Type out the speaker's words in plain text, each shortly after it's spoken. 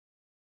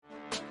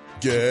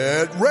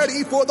Get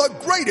ready for the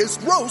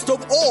greatest roast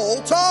of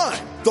all time.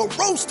 The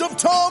Roast of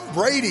Tom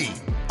Brady.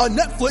 A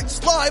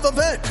Netflix live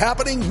event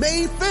happening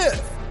May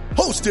 5th.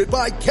 Hosted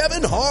by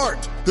Kevin Hart.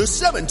 The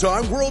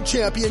 7-time world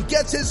champion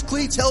gets his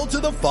cleats held to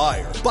the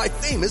fire by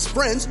famous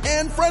friends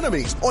and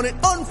frenemies on an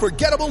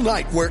unforgettable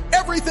night where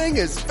everything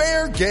is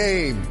fair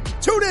game.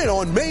 Tune in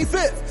on May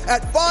 5th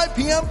at 5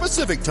 p.m.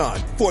 Pacific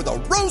time for the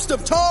Roast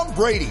of Tom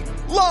Brady.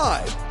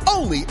 Live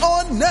only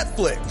on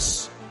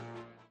Netflix.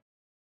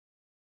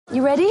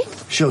 You ready?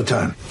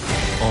 Showtime.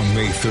 On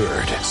May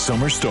 3rd,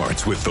 summer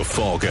starts with The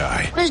Fall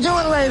Guy. Let's do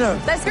it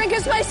later. Let's drink a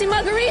spicy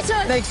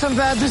margarita. Make some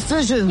bad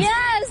decisions.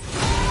 Yes.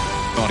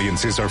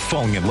 Audiences are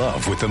falling in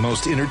love with the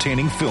most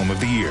entertaining film of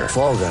the year.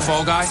 Fall Guy.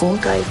 Fall Guy? Fall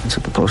Guy. That's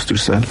what the poster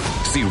said.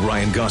 See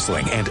Ryan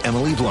Gosling and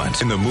Emily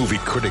Blunt in the movie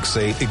critics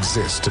say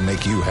exists to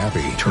make you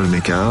happy. Trying to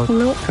make it out?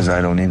 Nope. Because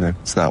I don't either.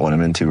 It's not what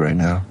I'm into right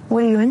now.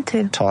 What are you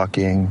into?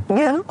 Talking.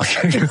 Yeah.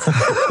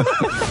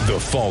 The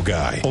Fall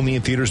Guy. Only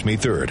in theaters May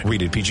 3rd.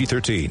 Rated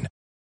PG-13.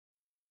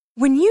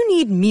 When you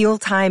need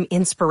mealtime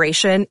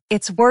inspiration,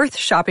 it's worth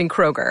shopping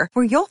Kroger,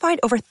 where you'll find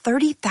over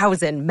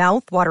 30,000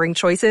 mouth-watering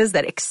choices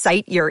that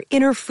excite your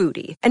inner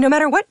foodie. And no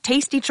matter what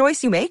tasty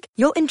choice you make,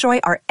 you'll enjoy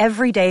our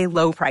everyday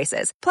low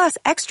prices, plus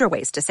extra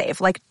ways to save,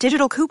 like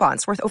digital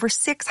coupons worth over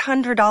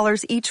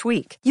 $600 each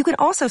week. You can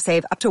also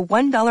save up to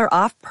 $1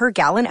 off per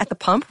gallon at the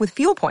pump with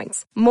fuel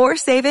points. More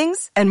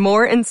savings and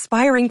more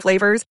inspiring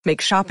flavors make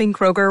shopping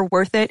Kroger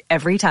worth it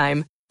every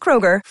time.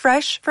 Kroger,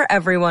 fresh for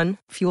everyone.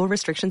 Fuel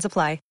restrictions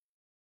apply.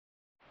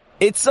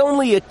 It's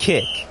only a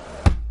kick,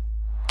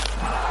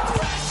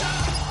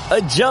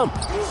 a jump,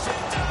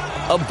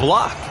 a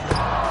block.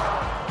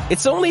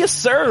 It's only a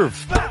serve.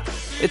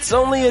 It's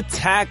only a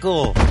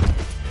tackle,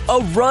 a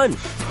run.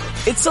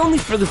 It's only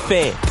for the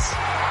fans.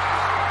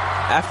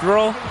 After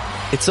all,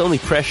 it's only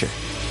pressure.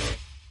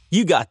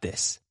 You got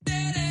this.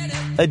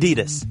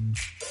 Adidas.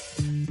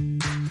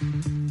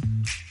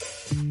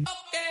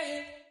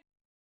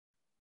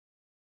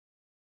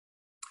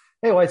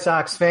 Hey, White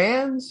Sox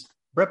fans.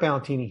 Brett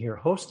Ballantini here,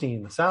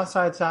 hosting the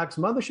Southside Sox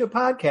Mothership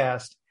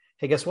Podcast.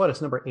 Hey, guess what?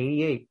 It's number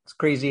 88. It's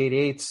Crazy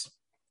 88's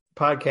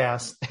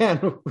podcast.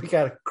 And we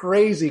got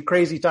crazy,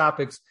 crazy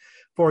topics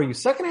for you.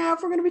 Second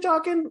half, we're going to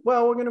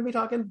be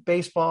talking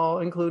baseball,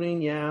 including,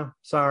 the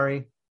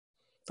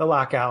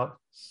lockout.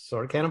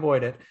 Sort of can't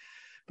avoid it.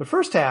 But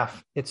first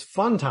half, it's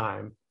fun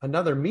time.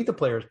 Another Meet the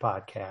Players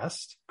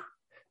podcast.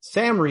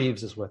 Sam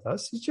Reeves is with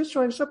us. He's just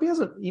joined us up. He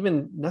hasn't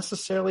even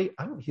necessarily,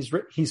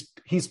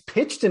 he's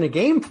pitched in a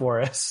game for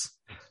us,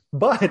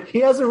 but he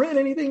hasn't written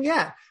anything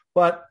yet.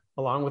 But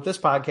along with this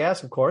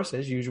podcast, of course,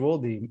 as usual,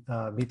 the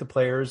Meet the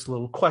Players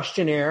little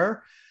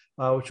questionnaire,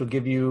 which will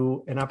give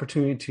you an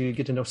opportunity to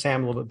get to know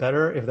Sam a little bit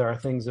better if there are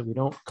things that we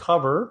don't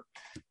cover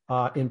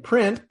in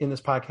print in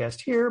this podcast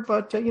here.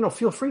 But,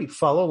 feel free,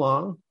 follow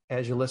along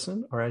as you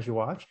listen or as you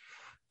watch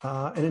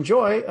and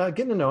enjoy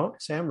getting to know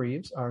Sam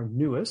Reeves, our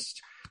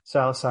newest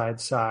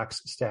Southside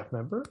Sox staff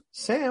member.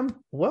 Sam,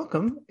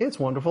 welcome. It's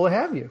wonderful to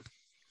have you.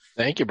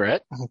 Thank you,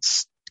 Brett.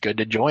 It's good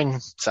to join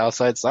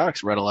Southside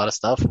Sox. Read a lot of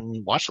stuff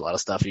and watched a lot of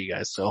stuff for you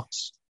guys. So,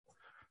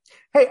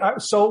 hey,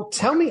 so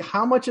tell me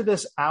how much of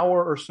this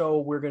hour or so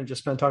we're going to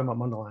just spend talking about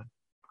Mundelein.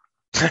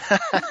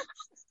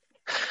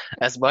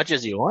 As much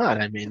as you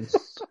want. I mean,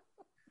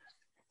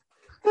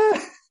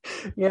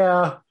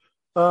 yeah.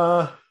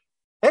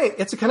 Hey,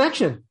 it's a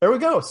connection. There we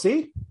go.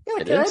 See? Yeah,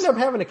 I end up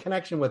having a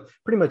connection with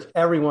pretty much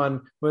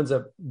everyone who ends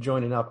up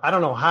joining up. I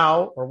don't know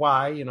how or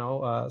why,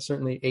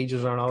 certainly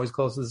ages aren't always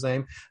close to the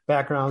same,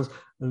 backgrounds.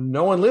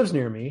 No one lives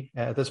near me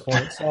at this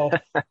point. So,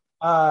 hey,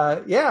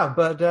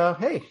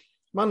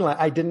 Mundelein,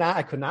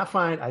 I could not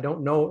find, I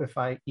don't know if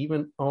I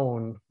even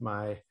own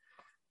my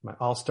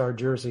All-Star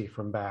jersey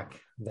from back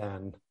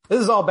then. This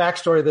is all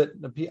backstory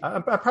that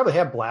I probably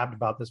have blabbed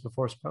about this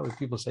before. So probably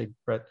people say,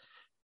 Brett,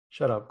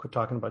 shut up, quit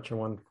talking about your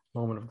one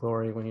moment of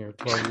glory when you're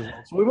 12 years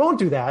old. So we won't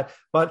do that,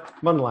 but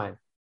Mundelein,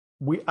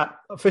 we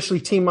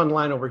officially team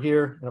Mundelein over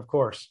here. And of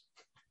course,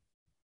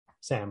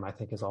 Sam, I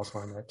think, is also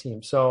on that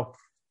team. So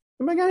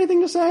anybody got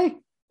anything to say?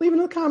 Leave it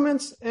in the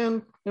comments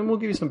and we'll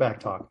give you some back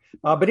talk.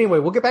 But anyway,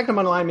 we'll get back to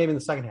Mundelein maybe in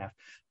the second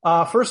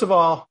half. First of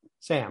all,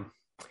 Sam,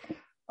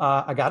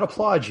 I got to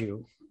applaud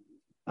you.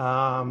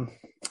 The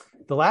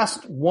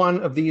last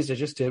one of these I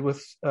just did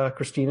with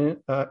Christina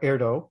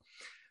Erdo.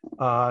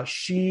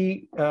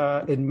 She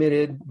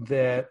admitted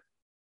that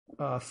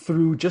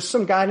through just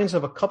some guidance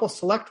of a couple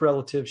select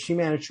relatives, she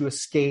managed to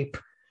escape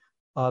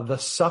the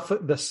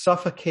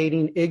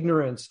suffocating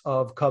ignorance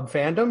of Cub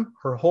fandom.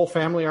 Her whole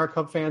family are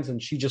Cub fans,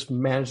 and she just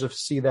managed to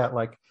see that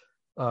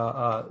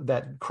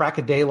that crack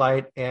of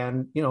daylight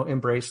and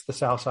embrace the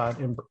South Side,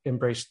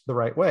 embrace the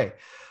right way.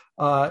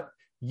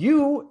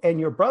 You and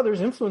your brothers,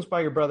 influenced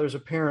by your brothers,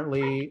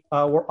 apparently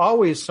were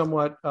always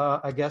somewhat,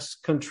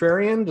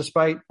 contrarian,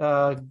 despite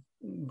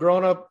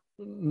growing up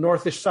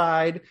northish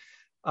side,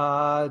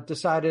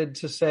 decided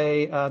to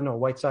say, no,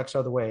 White Sox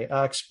are the way.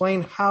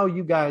 Explain how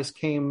you guys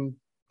came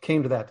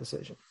to that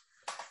decision.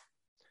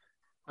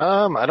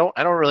 I don't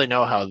really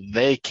know how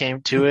they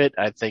came to it.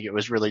 I think it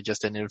was really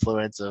just an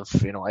influence of,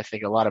 I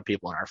think a lot of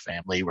people in our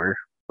family were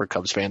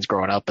Cubs fans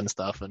growing up and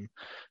stuff. And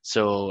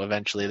so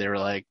eventually they were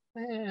like,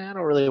 I don't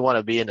really want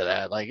to be into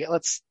that. Like,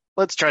 let's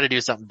try to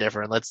do something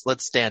different.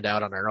 Let's stand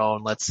out on our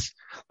own. Let's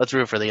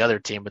root for the other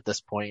team at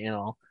this point,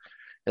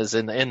 as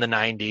in the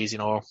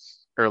 90s,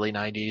 early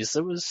 90s,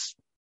 it was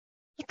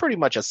pretty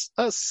much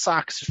a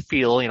Sox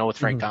feel, with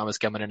Frank Thomas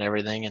coming and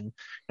everything. And,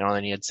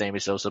 then you had Sammy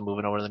Sosa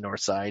moving over to the north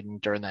side and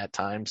during that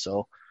time.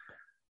 So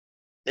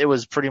it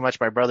was pretty much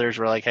my brothers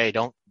were like, hey,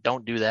 don't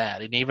do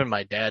that. And even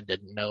my dad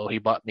didn't know. He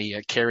bought me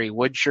a Kerry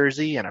Wood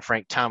jersey and a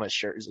Frank Thomas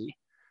jersey.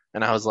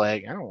 And I was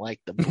like, I don't like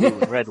the blue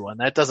and red one.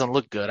 That doesn't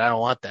look good. I don't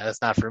want that.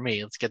 It's not for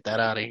me. Let's get that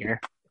out of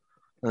here.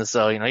 And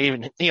so,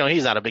 even,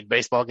 he's not a big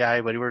baseball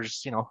guy, but we're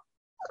just,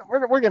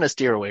 we're going to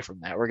steer away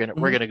from that. We're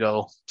going to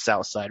go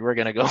south side. We're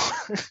going to go,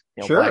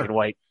 Sure. black and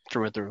white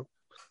through and through.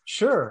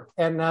 Sure.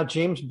 And now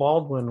James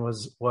Baldwin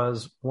was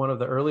one of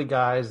the early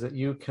guys that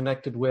you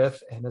connected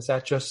with. And is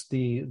that just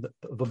the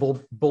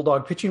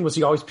Bulldog pitching? Was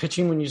he always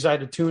pitching when you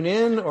decided to tune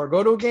in or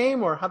go to a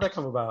game, or how'd that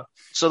come about?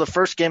 So the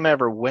first game I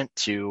ever went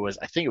to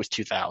I think it was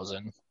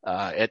 2000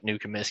 at New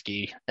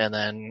Comiskey. And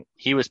then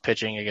he was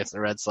pitching against the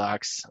Red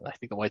Sox. I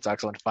think the White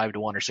Sox went 5-1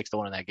 or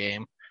 6-1 in that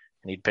game.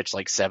 And he'd pitched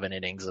like 7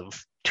 innings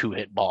of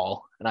 2-hit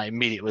ball. And I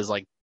immediately was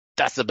like,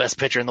 that's the best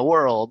pitcher in the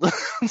world.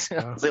 It's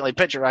the only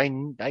pitcher I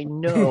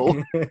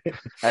know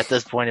at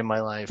this point in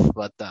my life.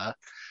 But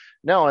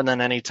no, and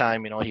then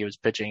anytime, he was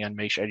pitching, I'd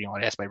make sure,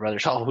 I'd ask my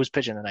brothers, oh, who's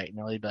pitching tonight?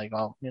 He'd be like,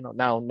 oh,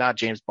 now not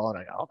James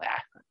Baldwin.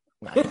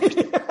 I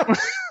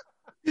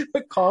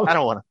go, I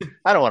don't want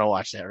to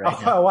watch that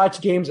right now. I watch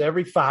games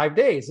every 5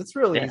 days. It's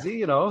really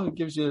easy, it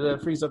gives you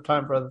frees up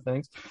time for other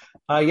things.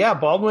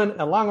 Baldwin,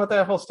 along with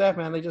that whole staff,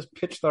 man, they just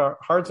pitched their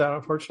hearts out.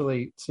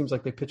 Unfortunately, it seems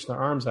like they pitched their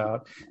arms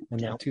out in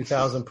that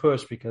 2000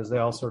 push because they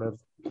all sort of,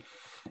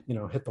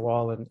 hit the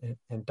wall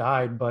and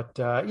died. But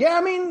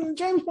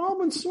James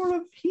Baldwin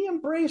he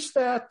embraced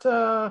that,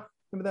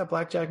 maybe that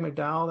Blackjack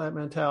McDowell, that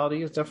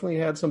mentality. It's definitely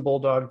had some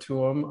bulldog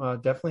to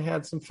him, definitely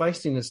had some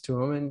feistiness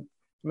to him. And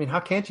I mean,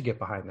 how can't you get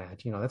behind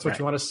that? That's what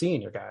you want to see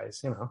in your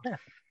guys, Yeah.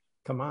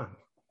 Come on.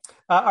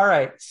 All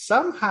right.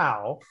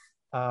 Somehow,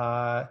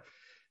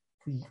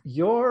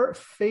 your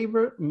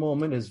favorite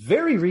moment is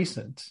very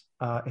recent.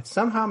 It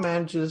somehow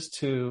manages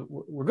to,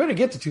 we're going to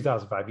get to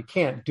 2005. You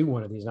can't do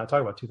one of these, not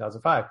talk about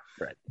 2005.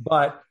 Right.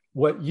 But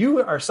what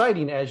you are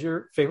citing as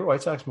your favorite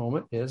White Sox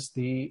moment is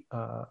the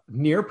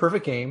near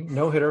perfect game,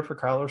 no hitter for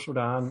Carlos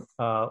Rodon.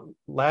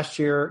 Last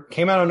year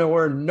came out of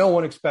nowhere. No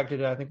one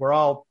expected it. I think we're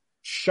all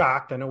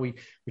shocked. I know we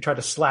tried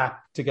to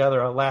slap together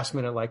a last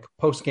minute, like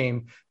post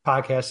game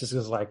podcast. This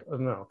is like, oh,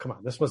 no, come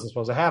on. This wasn't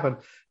supposed to happen.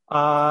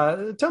 Tell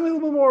me a little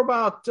bit more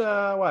about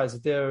why is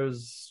it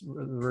there's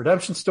a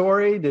redemption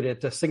story? Did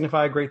it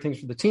signify great things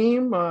for the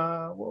team?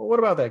 What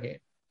about that game?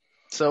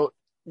 So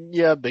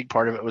yeah, a big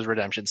part of it was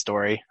redemption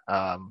story.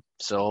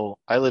 So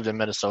I lived in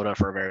Minnesota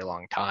for a very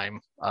long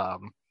time.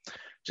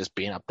 Just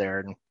being up there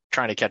and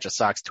trying to catch a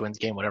Sox Twins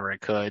game, whatever I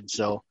could.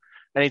 So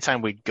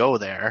anytime we'd go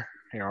there,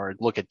 or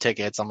look at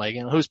tickets, I'm like,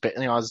 who's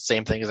pitching? It was the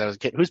same thing as I was a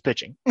kid. Who's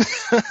pitching?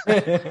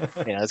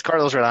 It's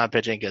Carlos Rodon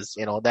pitching because,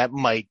 that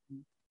might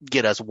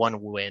get us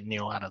one win,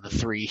 out of the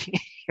 3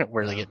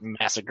 where they get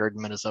massacred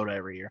in Minnesota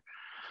every year.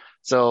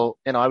 So,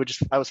 I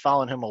was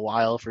following him a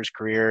while for his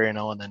career, and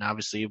then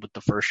obviously with the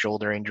first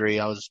shoulder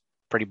injury, I was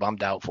pretty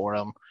bummed out for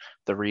him.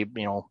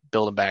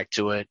 Building back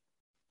to it,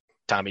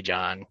 Tommy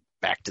John,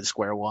 back to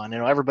square one,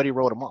 everybody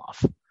wrote him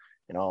off.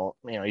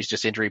 He's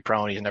just injury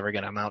prone. He's never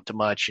going to amount to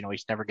much.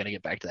 He's never going to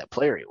get back to that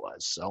player he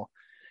was. So,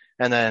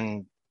 and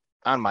then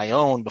on my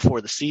own before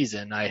the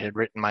season, I had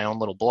written my own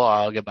little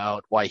blog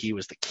about why he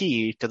was the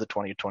key to the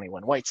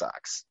 2021 White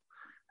Sox,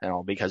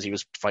 because he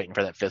was fighting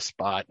for that 5th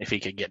spot. If he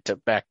could get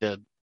back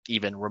to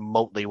even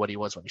remotely what he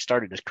was when he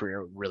started his career,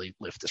 it would really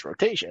lift this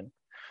rotation.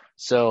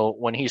 So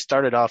when he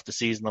started off the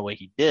season the way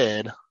he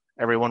did,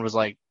 everyone was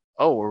like,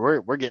 oh,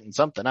 we're getting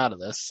something out of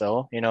this.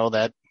 So,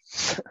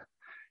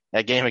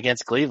 that game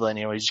against Cleveland,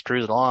 he just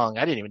cruised along.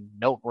 I didn't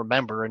even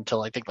remember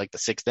until I think like the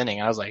 6th inning.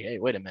 I was like, hey,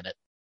 wait a minute.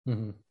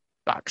 Mm-hmm.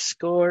 Box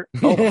score.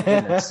 Oh my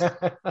goodness.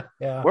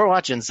 Yeah. We're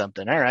watching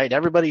something. All right.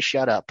 Everybody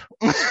shut up.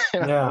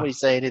 Nobody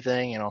say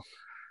anything,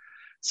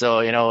 So,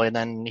 and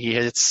then he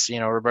hits,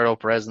 Roberto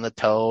Perez in the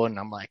toe, and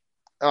I'm like,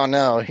 oh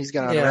no, he's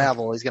going to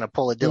unravel. He's going to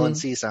pull a Dylan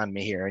Cease on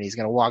me here, and he's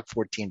going to walk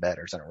 14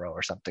 batters in a row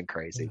or something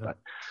crazy. But,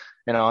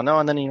 no,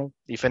 and then,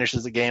 he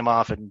finishes the game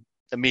off and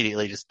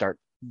immediately just start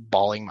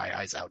bawling my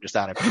eyes out just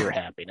out of pure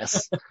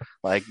happiness.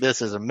 Like,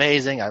 this is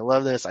amazing. I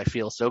love this. I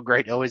feel so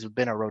great. I've always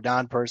been a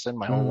Rodon person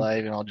my whole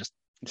life, just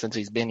since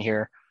he's been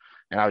here.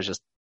 And I was just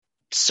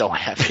so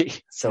happy,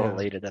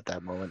 elated at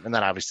that moment. And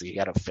then obviously he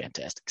had a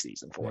fantastic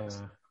season for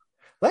us.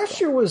 Last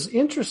year was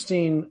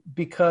interesting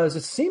because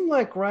it seemed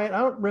like I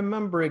don't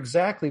remember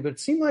exactly, but it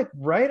seemed like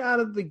right out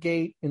of the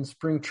gate in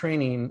spring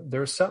training,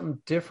 there's something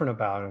different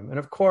about him. And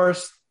of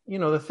course,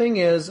 the thing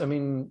is,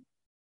 I'm not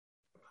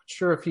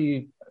sure if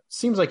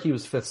seems like he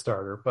was 5th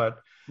starter, but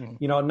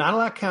not a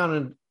lot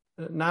counted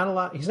not a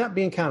lot. He's not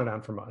being counted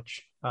on for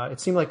much. It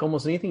seemed like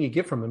almost anything you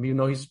get from him, even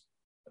though he's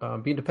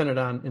being depended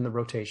on in the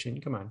rotation.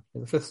 Come on,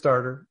 the fifth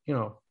starter. A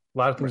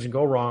lot of things can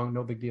go wrong.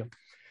 No big deal.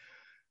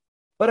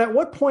 But at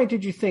what point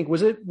did you think,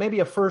 was it maybe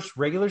a first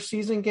regular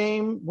season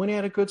game when he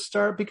had a good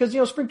start? Because,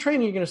 spring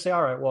training, you're going to say,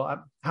 all right,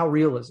 well, how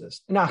real is this?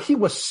 Now, he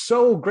was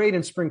so great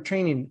in spring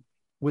training.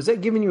 Was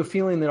that giving you a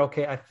feeling that,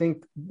 okay, I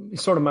think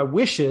sort of my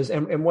wishes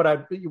and what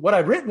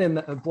I'd written in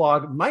the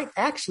blog might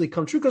actually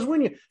come true? Because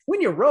when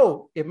you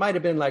wrote, it might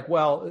have been like,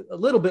 well, a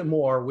little bit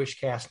more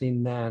wish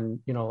casting than,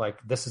 like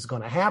this is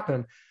going to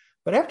happen.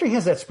 But after he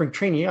has that spring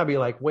training, you got to be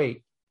like,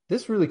 wait,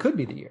 this really could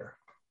be the year.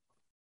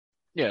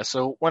 Yeah,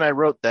 so when I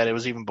wrote that, it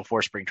was even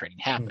before spring training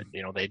happened.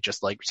 They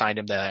just signed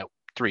him to that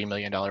 $3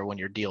 million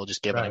 1-year deal,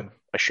 just giving him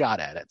a shot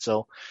at it.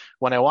 So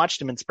when I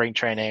watched him in spring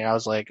training, I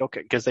was like,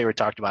 okay, because they were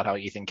talked about how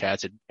Ethan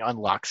Katz had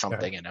unlocked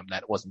something in him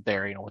that wasn't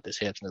there, with his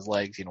hips and his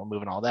legs,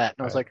 moving all that.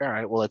 And I was like, all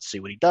right, well, let's see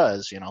what he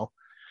does.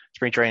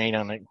 Spring training,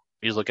 and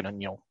he was looking,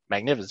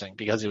 magnificent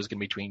because it was going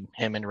to be between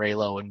him and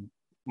Raylo and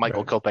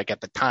Michael Kopech at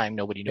the time.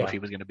 Nobody knew if he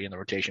was going to be in the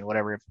rotation,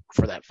 whatever,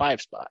 for that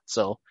 5 spot.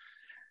 So,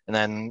 and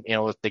then,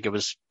 I think it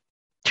was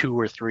 2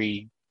 or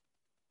 3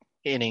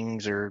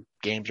 innings or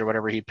games or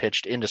whatever he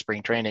pitched into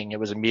spring training. It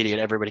was immediate.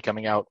 Everybody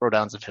coming out.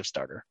 Rodon's the 5th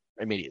starter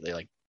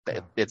immediately.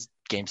 It's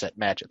game, set,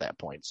 match at that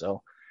point.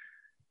 So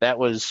that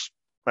was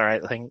all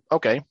right. I think,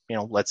 okay,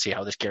 let's see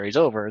how this carries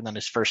over. And then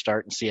his first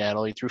start in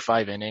Seattle, he threw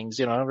 5 innings.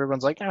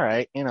 Everyone's like, all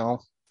right,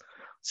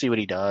 see what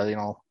he does.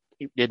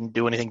 He didn't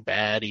do anything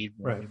bad. He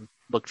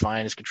looked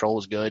fine. His control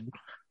was good.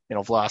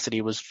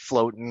 Velocity was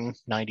floating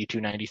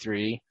 92,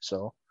 93.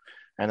 So.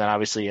 And then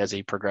obviously as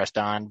he progressed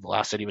on,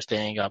 velocity was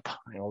staying up,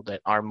 that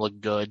arm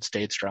looked good,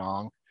 stayed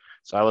strong.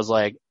 So I was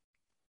like,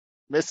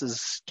 this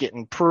is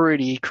getting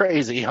pretty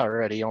crazy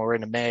already. We're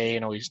into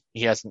May,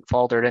 he hasn't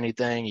faltered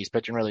anything. He's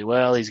pitching really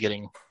well. He's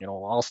getting,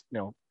 all,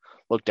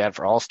 looked at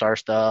for all-star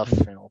stuff,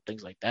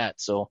 things like that.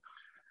 So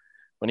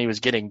when he was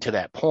getting to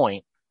that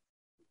point,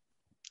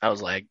 I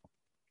was like,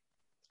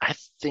 I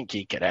think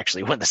he could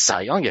actually win the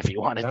Cy Young if he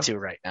wanted to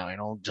right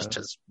now, just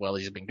as well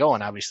he's been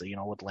going, obviously,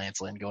 with Lance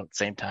Lynn going at the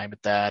same time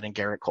at that and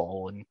Garrett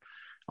Cole and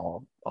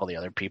all the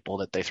other people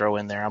that they throw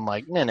in there. I'm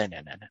like, no.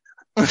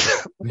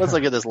 Let's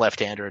look at this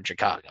left-hander in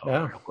Chicago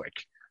real quick.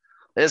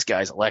 This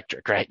guy's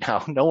electric right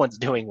now. No one's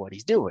doing what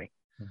he's doing.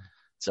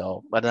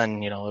 So, but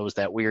then, it was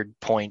that weird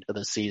point of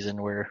the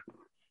season where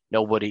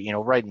nobody,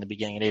 right in the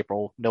beginning of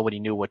April,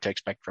 nobody knew what to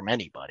expect from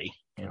anybody.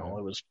 It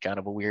was kind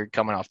of a weird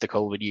coming off the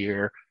COVID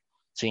year,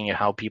 seeing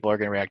how people are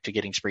going to react to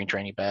getting spring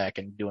training back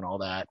and doing all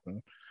that.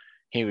 And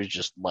he was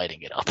just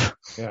lighting it up.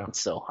 Yeah.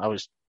 So I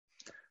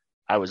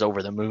was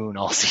over the moon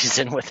all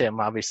season with him.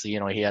 Obviously,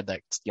 he had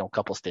that,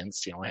 couple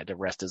stints, had to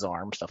rest his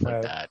arm, stuff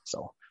like that.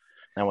 So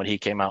then when he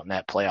came out in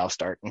that playoff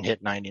start and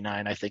hit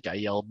 99, I think I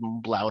yelled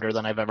louder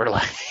than I've ever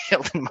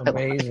yelled in my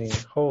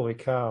life. Holy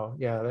cow.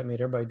 Yeah. That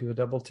made everybody do a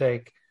double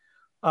take.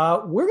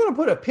 We're going to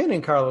put a pin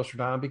in Carlos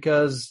Rodon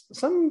because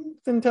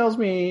something tells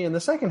me in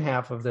the second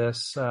half of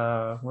this,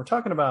 we're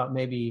talking about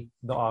maybe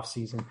the off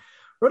season.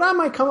 Rodon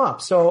might come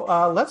up.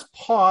 So let's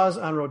pause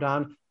on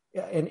Rodon.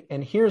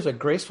 And here's a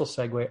graceful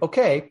segue.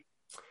 Okay.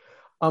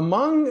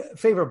 Among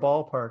favorite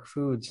ballpark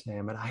foods,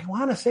 Sam, and I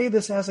want to say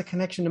this as a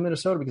connection to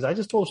Minnesota because I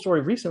just told a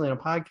story recently on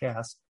a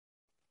podcast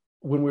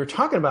when we were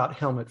talking about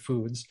helmet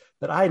foods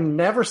that I had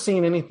never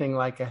seen anything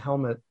like a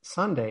helmet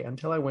sundae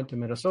until I went to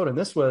Minnesota. And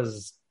this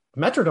was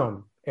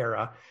Metrodome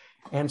era,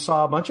 and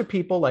saw a bunch of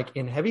people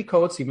in heavy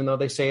coats, even though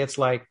they say it's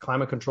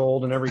climate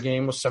controlled and every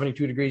game was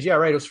 72 degrees. Yeah,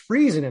 right. It was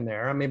freezing in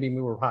there. Maybe we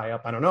were high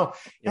up. I don't know.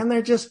 Yeah. And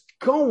they're just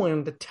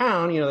going to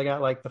town. They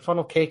got the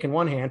funnel cake in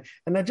one hand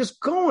and they're just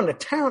going to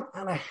town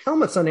on a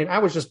helmet sundae. And I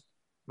was just,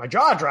 my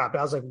jaw dropped.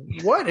 I was like,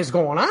 what is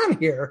going on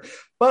here?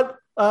 But,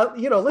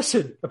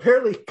 listen,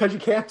 apparently because you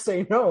can't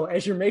say no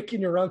as you're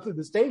making your run through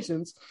the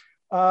stations,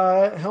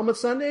 helmet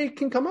sundae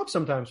can come up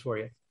sometimes for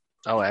you.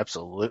 Oh,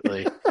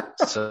 absolutely.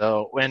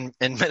 So when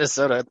in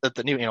Minnesota at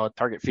the new,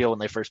 Target Field, when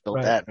they first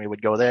built that and we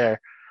would go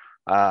there,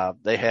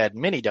 they had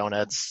mini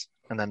donuts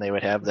and then they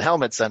would have the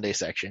helmet sundae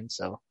section.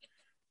 So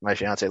my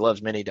fiance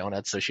loves mini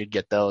donuts. So she'd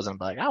get those and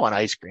I'm like, I want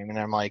ice cream. And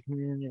I'm like,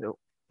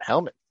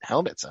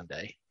 helmet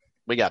sundae.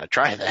 We got to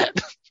try that.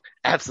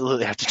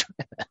 Absolutely have to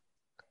try that.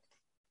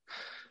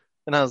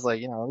 And I was like,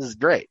 this is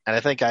great. And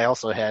I think I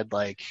also had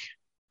I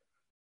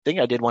think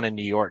I did one in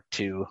New York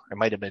too. It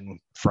might have been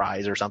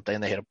fries or something.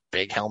 They had a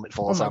big helmet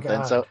full of something.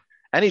 God. So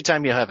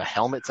anytime you have a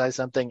helmet size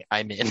something,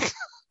 I'm in.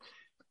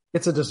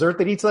 It's a dessert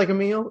that eats like a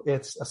meal.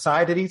 It's a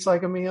side that eats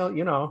like a meal,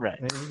 right.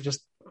 And you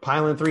just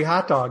pile in 3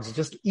 hot dogs,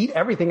 just eat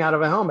everything out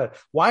of a helmet.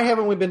 Why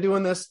haven't we been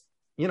doing this,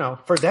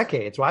 for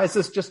decades? Why is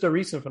this just a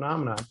recent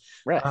phenomenon?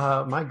 Right.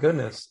 My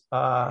goodness.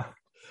 All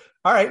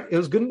right. It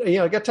was good.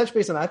 I got touch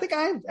base on that.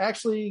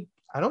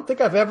 I don't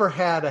think I've ever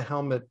had a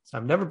helmet.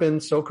 I've never been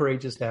so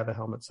courageous to have a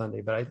helmet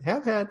sundae, but I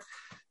have had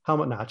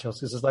helmet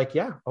nachos because it's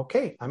yeah,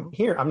 okay, I'm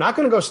here. I'm not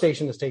going to go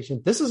station to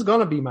station. This is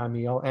going to be my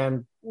meal.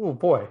 And oh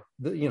boy,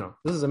 this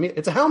is a meal.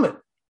 It's a helmet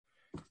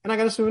and I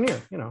got a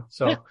souvenir,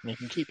 so yeah, you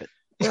can keep it.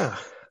 Yeah.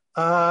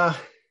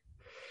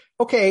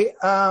 Okay.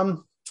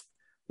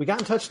 We got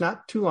in touch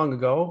not too long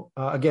ago.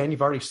 Again,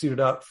 you've already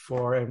suited up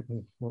for,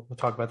 and we'll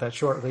talk about that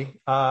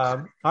shortly.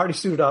 Already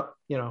suited up,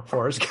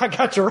 for us.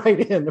 Got you right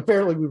in.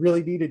 Apparently, we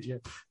really needed you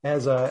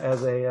as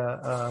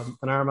an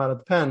arm out of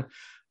the pen.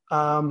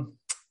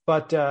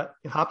 But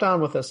hopped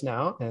on with us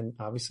now, and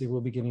obviously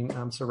we'll be getting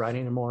some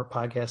writing and more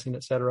podcasting,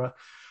 et cetera,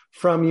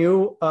 from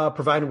you,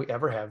 provided we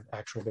ever have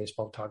actual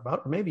baseball to talk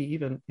about, or maybe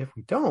even if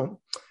we don't.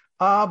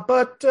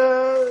 But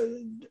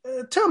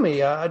tell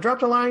me, I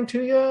dropped a line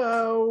to you.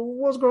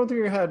 What was going through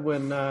your head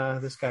when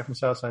this guy from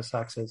Southside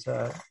Sox says,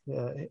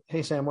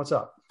 hey, Sam, what's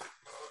up?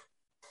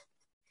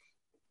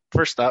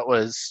 First thought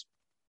was,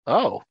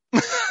 oh,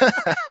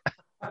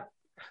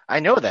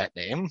 I know that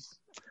name. I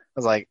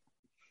was like,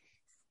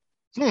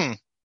 I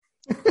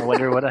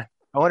wonder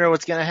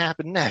what's going to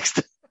happen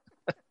next.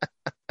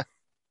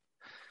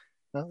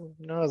 I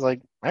was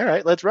like, all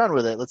right, let's run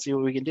with it. Let's see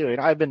what we can do.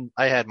 And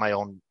I had my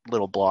own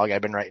little blog.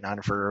 I've been writing on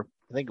it for,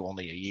 I think,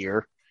 only a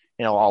year,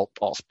 all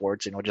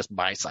sports, just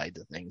my sides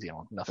of things,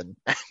 nothing,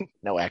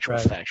 no actual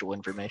factual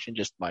information,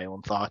 just my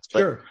own thoughts. But,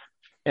 sure.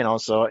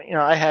 So,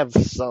 I have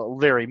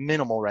very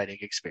minimal writing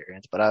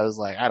experience, but I was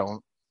like, I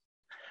don't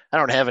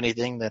have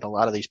anything that a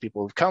lot of these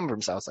people who've come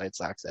from Southside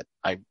Sox that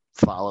I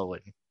follow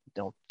and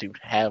don't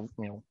have,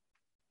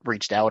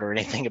 reached out or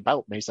anything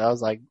about me. So I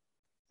was like,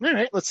 all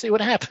right, let's see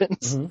what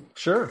happens. Mm-hmm.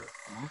 Sure.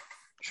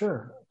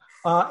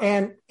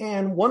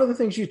 And one of the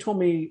things you told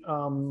me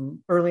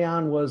early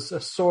on was a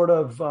sort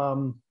of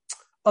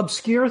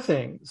obscure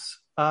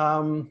things,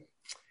 as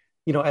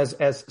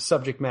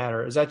subject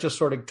matter. Is that just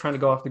sort of trying to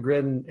go off the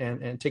grid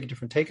and take a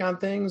different take on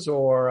things,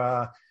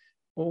 or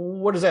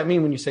what does that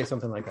mean when you say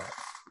something like that?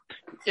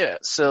 Yeah,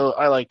 so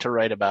I like to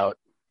write about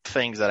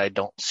things that I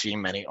don't see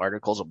many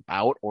articles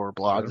about or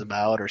blogs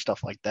about or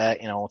stuff like that,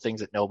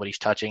 things that nobody's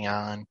touching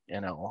on,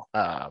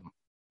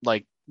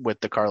 like with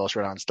the Carlos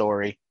Rodon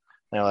story,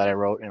 that I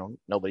wrote,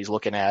 nobody's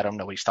looking at him,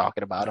 nobody's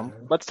talking about him.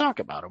 Let's talk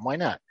about him. Why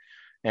not?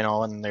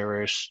 And there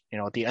was,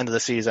 at the end of the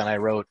season, I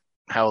wrote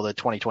how the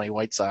 2020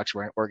 White Sox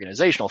were an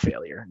organizational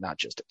failure, not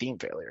just a team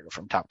failure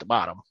from top to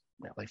bottom.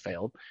 They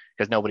failed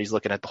because nobody's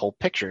looking at the whole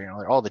picture.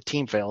 All the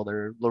team failed,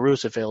 or La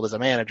Russa failed as a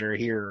manager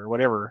here or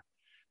whatever.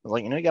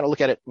 Like, you got to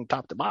look at it from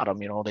top to bottom.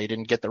 They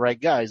didn't get the right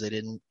guys. They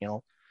didn't,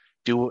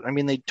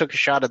 they took a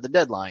shot at the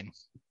deadline.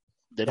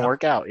 Didn't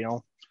work out,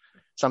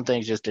 Some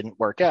things just didn't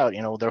work out.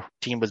 The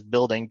team was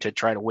building to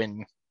try to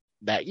win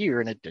that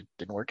year, and it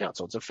didn't work out.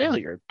 So it's a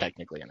failure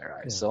technically in their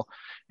eyes. So,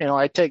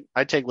 I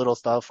take little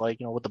stuff like,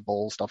 with the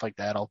Bulls, stuff like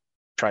that. I'll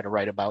try to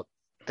write about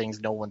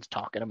things no one's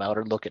talking about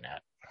or looking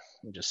at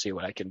and just see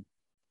what I can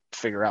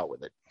figure out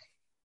with it.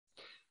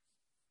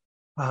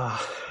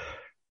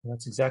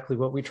 That's exactly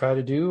what we try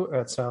to do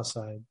at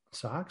Southside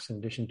Sox, in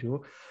addition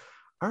to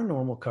our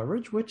normal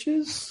coverage, which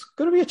is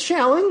going to be a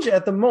challenge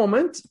at the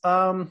moment.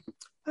 I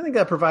think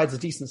that provides a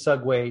decent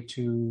segue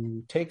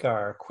to take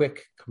our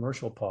quick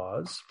commercial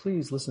pause.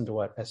 Please listen to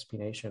what SB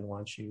Nation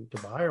wants you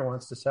to buy or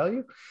wants to sell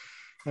you.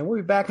 And we'll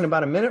be back in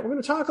about a minute. We're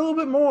going to talk a little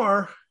bit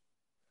more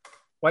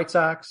White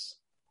Sox,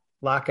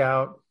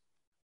 lockout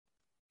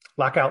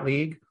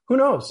league. Who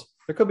knows?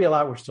 There could be a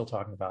lot we're still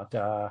talking about.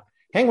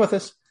 Hang with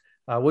us.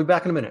 We'll be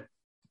back in a minute.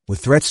 With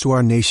threats to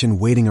our nation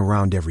waiting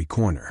around every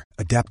corner,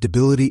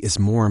 adaptability is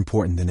more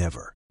important than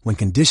ever. When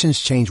conditions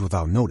change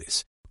without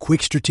notice,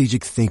 quick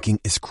strategic thinking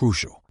is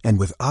crucial. And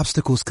with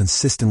obstacles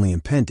consistently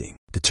impending,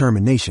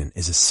 determination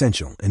is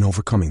essential in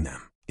overcoming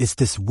them. It's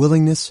this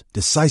willingness,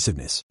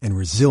 decisiveness, and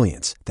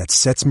resilience that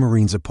sets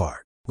Marines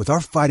apart. With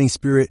our fighting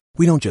spirit,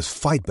 we don't just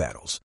fight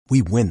battles,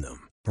 we win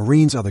them.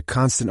 Marines are the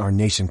constant our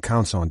nation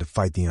counts on to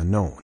fight the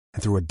unknown.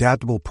 And through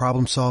adaptable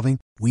problem solving,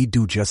 we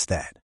do just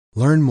that.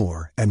 Learn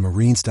more at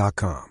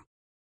Marines.com.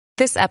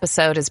 This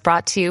episode is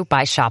brought to you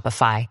by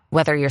Shopify.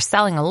 Whether you're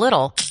selling a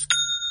little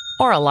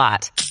or a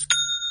lot,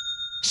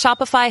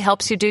 Shopify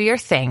helps you do your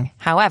thing,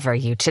 however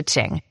you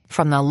cha-ching.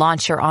 From the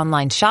launch your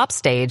online shop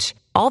stage,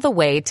 all the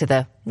way to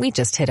the we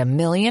just hit 1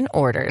 million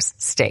orders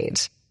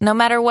stage. No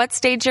matter what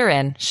stage you're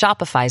in,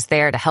 Shopify's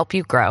there to help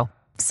you grow.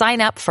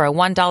 Sign up for a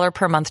 $1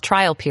 per month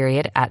trial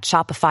period at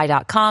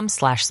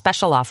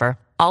shopify.com/special offer,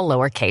 all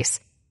lowercase.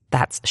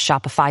 That's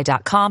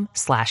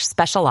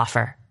shopify.com/special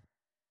offer.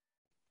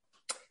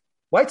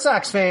 White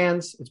Sox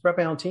fans, it's Brett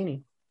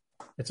Ballantini.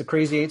 It's a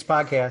Crazy Eights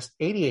podcast,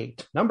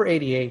 88, number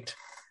 88,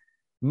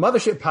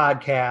 Mothership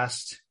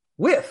podcast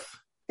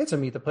it's a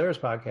Meet the Players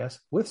podcast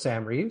with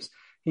Sam Reeves.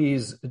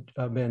 He's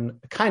been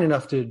kind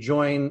enough to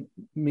join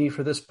me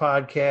for this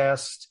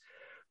podcast.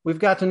 We've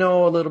got to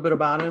know a little bit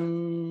about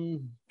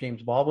him,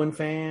 James Baldwin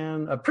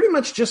fan, pretty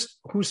much just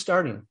who's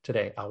starting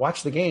today. I'll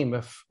watch the game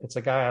if it's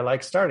a guy I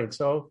like starting.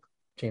 So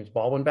James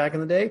Baldwin back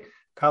in the day,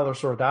 Carlos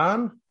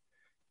Rodon,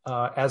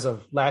 as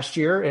of last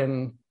year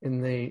in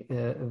the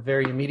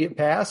very immediate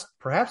past,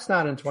 perhaps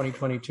not in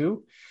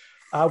 2022.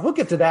 We'll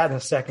get to that in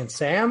a second,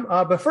 Sam.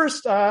 But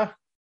first,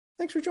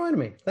 thanks for joining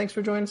me. Thanks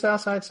for joining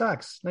Southside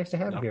Sox. Nice to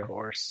have you here.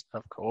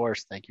 Of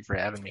course. Thank you for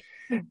having me.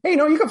 Hey,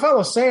 you can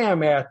follow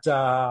Sam at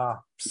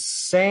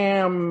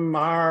Sam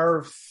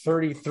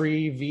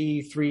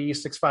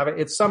R33V365.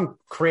 It's some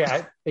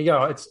I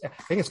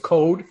think it's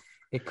code.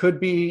 He could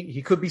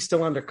be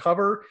still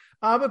undercover.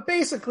 But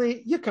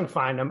basically, you can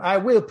find him. I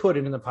will put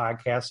it in the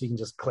podcast so you can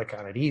just click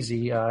on it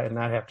easy and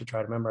not have to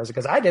try to memorize it,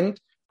 because I didn't.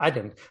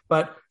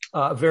 But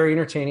very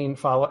entertaining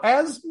follow,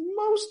 as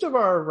most of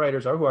our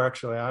writers are, who are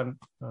actually on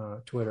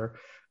Twitter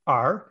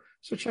are.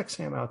 So check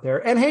Sam out there.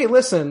 And hey,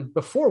 listen,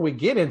 before we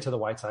get into the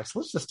White Sox,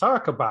 let's just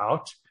talk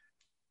about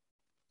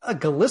a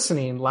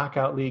glistening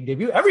Lockout League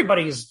debut.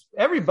 Everybody's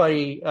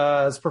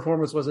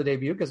performance was a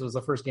debut because it was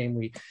the first game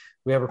we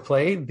ever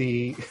played.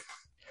 The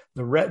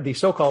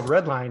so-called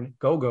Redline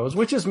Go-Go's,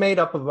 which is made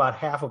up of about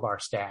half of our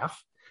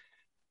staff,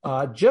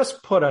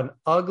 just put an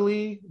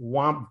ugly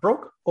womp,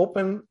 broke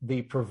open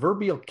the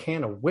proverbial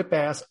can of whip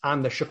ass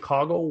on the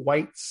Chicago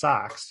White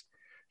Sox,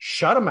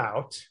 shut them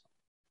out.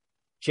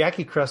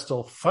 Jackie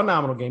Crestel,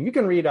 phenomenal game. You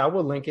can read. I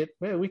will link it.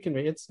 We can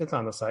read. It's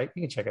on the site.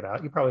 You can check it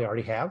out. You probably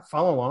already have.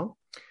 Follow along.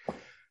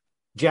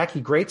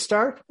 Jackie, great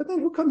start. But then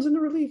who comes into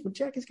relief when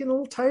Jackie's getting a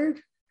little tired?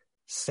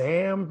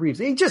 Sam Reeves.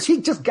 He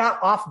just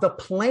got off the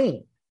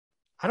plane.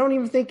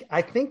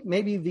 I think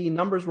maybe the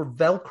numbers were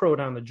Velcroed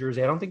on the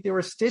jersey. I don't think they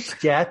were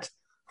stitched yet.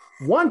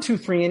 1, 2,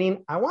 3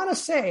 inning. I want to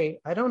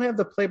say, I don't have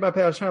the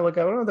play-by-play. I was trying to look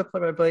up. I don't have the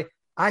play-by-play.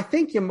 I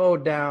think you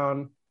mowed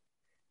down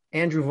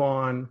Andrew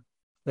Vaughn,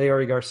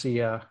 Leori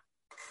Garcia,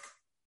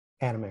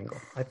 Adam Engel.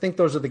 I think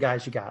those are the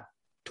guys you got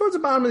towards the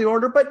bottom of the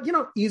order, but,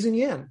 easing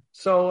you in.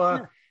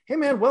 So, Hey,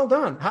 man, well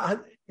done.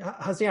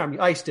 How's the arm?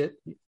 You iced it.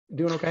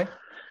 Doing okay?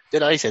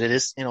 Did ice it. It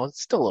is,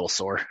 it's still a little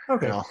sore.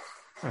 Okay. Right.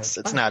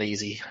 It's not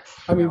easy.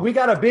 I mean, we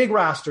got a big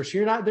roster, so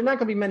they're not going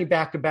to be many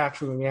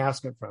back-to-backs we're going to be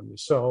asking from you.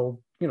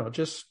 So,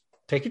 just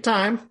take your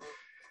time,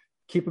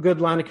 keep a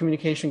good line of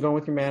communication going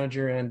with your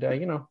manager, and,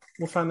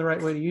 we'll find the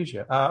right way to use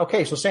you.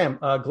 Okay, so Sam,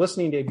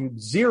 glistening debut,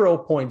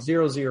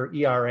 0.00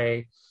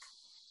 ERA.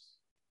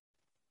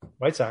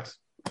 White Sox,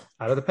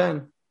 out of the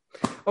pen.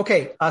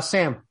 Okay,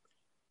 Sam,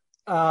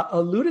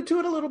 alluded to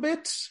it a little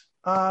bit,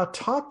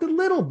 talked a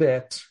little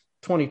bit,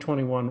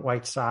 2021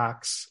 White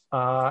Sox,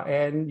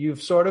 and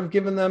you've sort of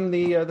given them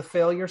the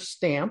failure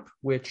stamp,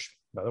 which,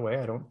 by the way,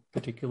 I don't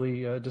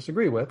particularly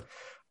disagree with.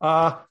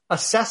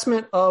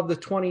 Assessment of the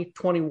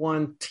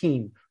 2021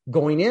 team.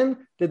 Going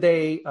in, did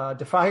they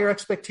defy your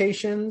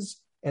expectations?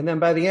 And then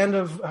by the end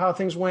of how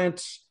things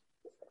went,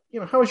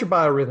 how was your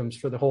biorhythms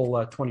for the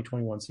whole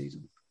 2021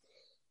 season?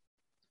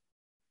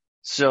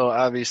 So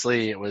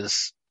obviously it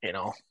was,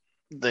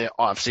 the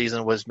off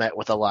season was met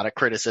with a lot of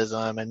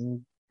criticism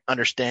and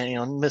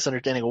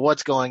misunderstanding of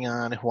what's going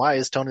on. Why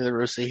is Tony La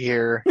Russa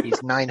here?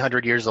 He's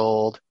 900 years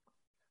old.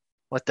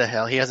 What the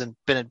hell? He hasn't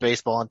been in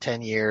baseball in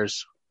 10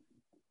 years.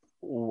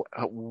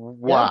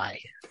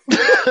 Why?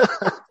 Yeah.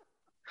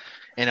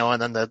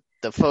 And then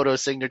the photo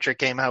signature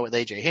came out with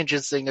AJ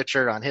Hinch's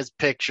signature on his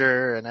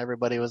picture, and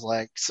everybody was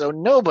like, so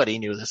nobody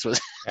knew this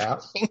was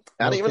happening.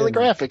 Not even the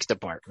graphics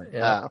department.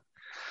 Yeah.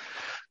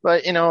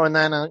 But, and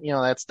then,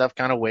 that stuff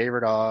kind of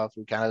wavered off.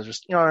 We kind of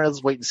just,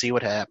 let's wait and see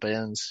what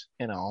happens,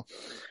 And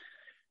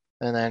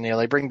then,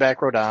 they bring back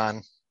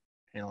Rodon,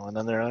 and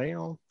then they're like,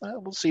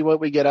 we'll see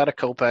what we get out of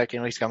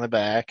Kopech. He's coming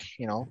back,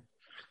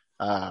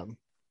 Not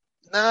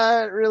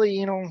really,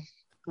 Liam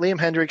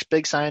Hendriks,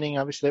 big signing.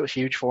 Obviously, that was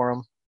huge for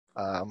him.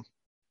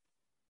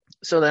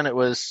 So then it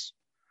was,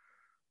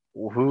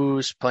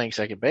 who's playing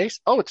second base?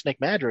 Oh, it's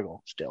Nick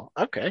Madrigal still.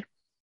 Okay,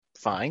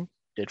 fine.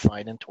 Did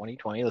fine in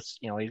 2020.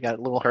 He's got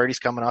a little hurt. He's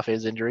coming off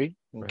his injury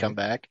and come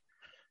back.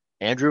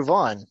 Andrew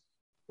Vaughn,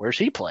 where's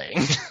he playing?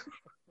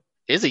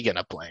 Is he going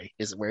to play?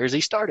 Where is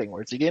he starting?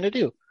 Where's he going to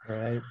do?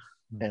 Right.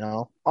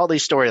 All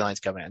these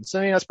storylines come in.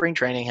 So, spring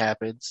training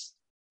happens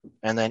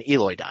and then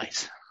Eloy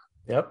dies.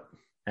 Yep.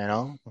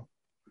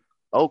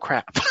 Oh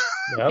crap.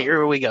 Yep.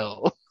 Here we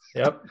go.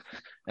 Yep.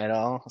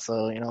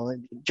 So,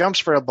 jumps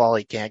for a ball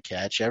he can't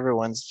catch.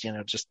 Everyone's,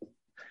 just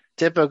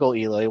typical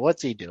Eloy.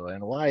 What's he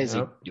doing? Why is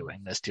he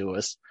doing this to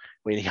us?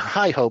 We had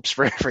high hopes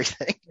for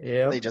everything.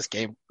 Yeah. They just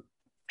came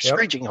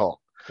screeching halt.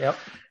 Yep.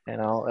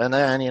 And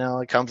then,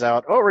 it comes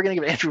out, we're going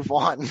to give Andrew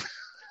Vaughn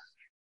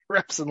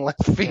reps in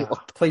left field. Yeah.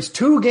 Plays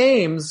 2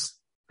 games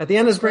at the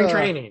end of spring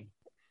training.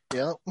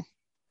 Yep.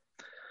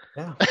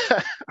 Yeah.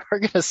 We're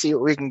going to see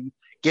what we can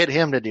get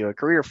him to do. A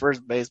career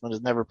first baseman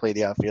has never played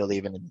the outfield,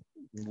 even in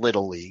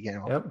Little League,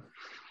 Yep.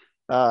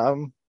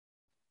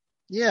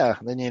 Yeah.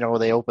 Then,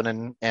 they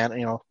open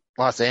in,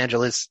 Los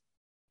Angeles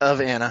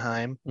of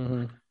Anaheim.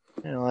 Mm-hmm.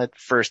 That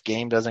first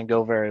game doesn't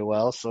go very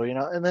well. So,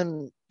 and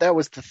then that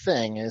was the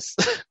thing is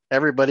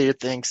everybody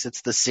thinks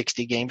it's the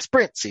 60-game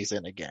sprint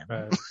season again,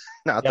 right.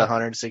 Not the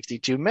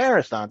 162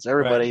 marathons.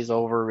 Everybody's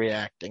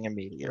overreacting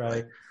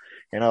immediately.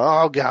 Right.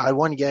 Oh God,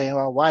 one game.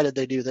 Oh, why did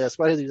they do this?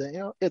 Why did they do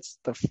that? It's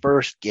the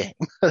first game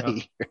of the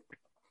year.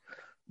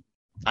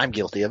 I'm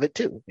guilty of it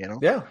too,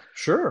 Yeah,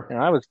 sure.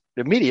 I was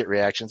immediate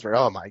reactions were,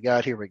 oh my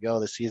God, here we go.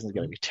 This season's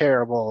going to be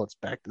terrible. It's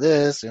back to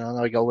this. And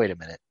I go, wait a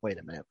minute.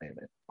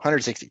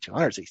 162.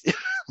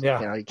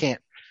 Yeah.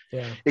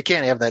 You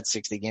can't have that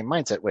 60 game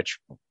mindset, which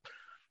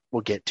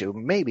we'll get to.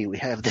 Maybe we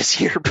have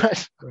this year,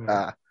 but,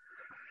 right.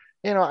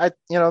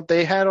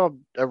 They had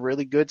a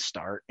really good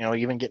start.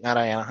 Even getting out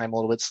of Anaheim a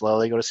little bit slow.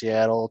 They go to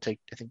Seattle, take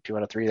I think 2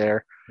 out of 3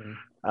 there.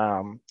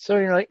 So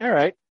you're like, all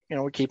right,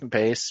 we're keeping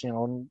pace.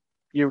 And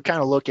you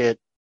kind of look at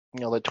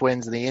the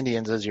Twins and the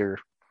Indians as your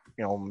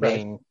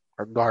main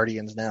or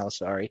Guardians now,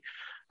 sorry,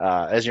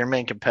 as your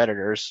main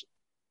competitors,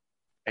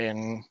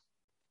 and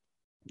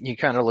you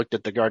kind of looked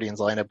at the Guardians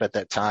lineup at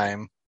that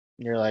time.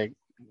 And you're like,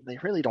 they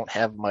really don't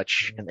have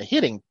much in the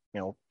hitting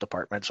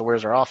department. So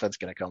where's our offense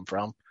going to come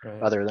from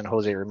other than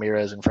Jose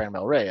Ramirez and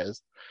Franmil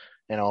Reyes?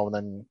 And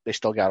then they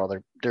still got all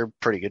their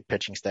pretty good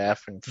pitching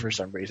staff, and for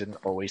some reason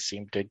always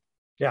seem to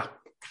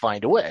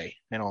find a way.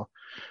 And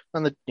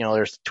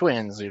there's the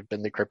Twins who've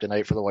been the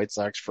kryptonite for the White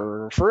Sox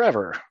for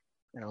forever.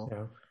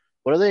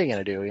 What are they going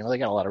to do? They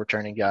got a lot of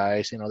returning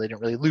guys. They didn't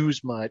really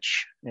lose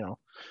much.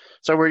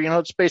 So we're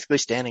it's basically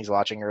standings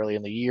watching early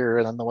in the year,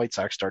 and then the White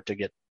Sox start to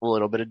get a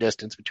little bit of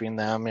distance between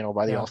them.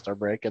 By the All-Star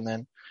break, and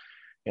then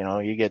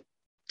you get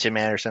Tim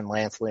Anderson,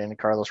 Lance Lynn, and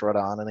Carlos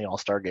Rodon in the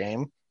All-Star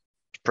game.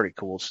 It's pretty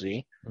cool to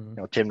see.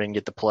 Tim didn't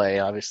get to play,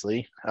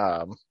 obviously.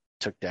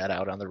 Took that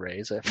out on the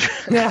Rays. And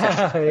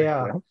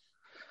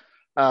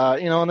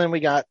then we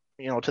got,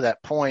 to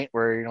that point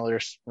where,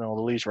 there's, the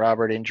Luis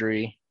Robert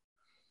injury,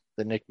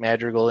 the Nick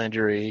Madrigal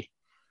injury,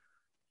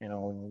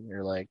 and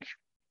you're like,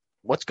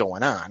 what's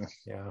going on?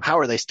 How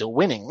are they still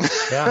winning?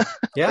 They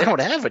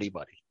don't have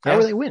anybody. How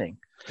are they winning?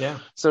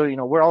 So,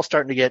 we're all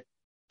starting to get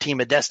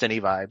Team of Destiny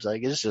vibes.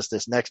 Like, it's just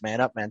this next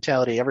man up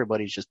mentality.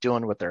 Everybody's just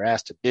doing what they're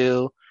asked to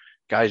do.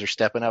 Guys are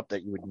stepping up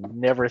that you would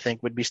never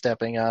think would be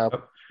stepping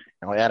up.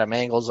 Adam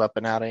Engel's up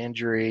and out of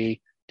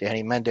injury.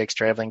 Danny Mendick's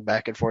traveling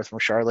back and forth from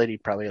Charlotte. He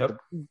probably had the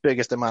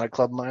biggest amount of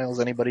club miles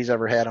anybody's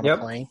ever had on a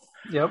plane.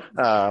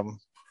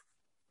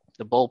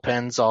 The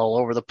bullpen's all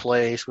over the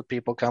place with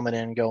people coming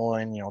in,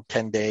 going,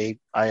 10-day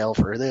IL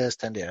for this,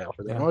 10-day IL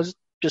for that. It was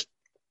just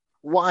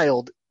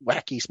wild,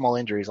 wacky, small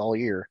injuries all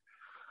year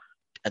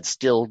and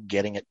still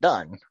getting it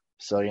done.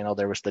 So,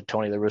 there was the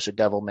Tony La Russa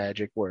devil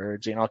magic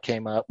words,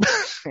 came up,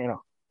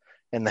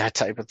 and that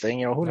type of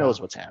thing. Who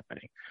knows what's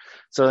happening?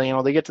 So,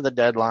 they get to the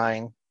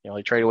deadline,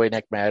 they trade away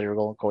Nick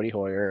Madrigal and Cody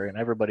Hoyer, and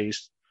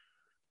everybody's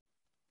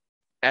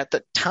at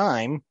the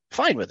time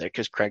fine with it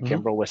because Craig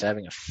Kimbrell was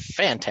having a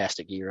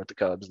fantastic year at the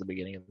Cubs at the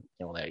beginning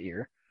of that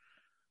year.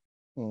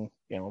 And,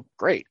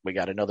 great. We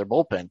got another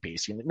bullpen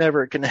piece. You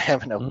never can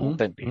have enough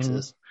bullpen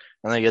pieces.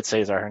 And then you get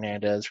Cesar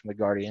Hernandez from the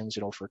Guardians,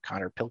 for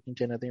Connor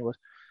Pilkington, I think it was.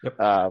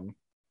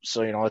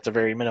 So, it's a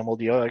very minimal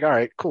deal. Like, all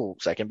right, cool.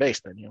 Second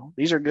baseman,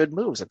 these are good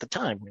moves at the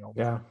time,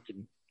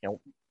 can,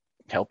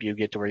 help you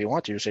get to where you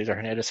want to. Cesar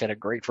Hernandez had a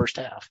great first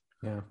half.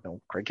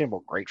 Craig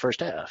Kimbrell, great first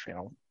half.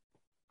 You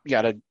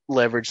got to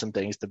leverage some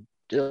things to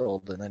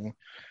build, and then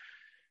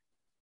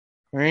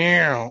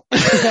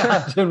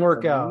it didn't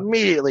work out.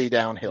 Immediately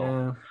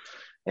downhill.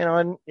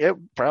 And it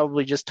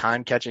probably just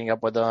time catching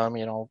up with them.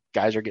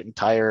 Guys are getting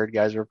tired.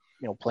 Guys are,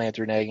 playing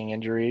through nagging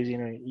injuries.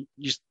 You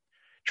just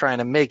trying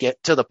to make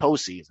it to the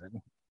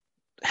postseason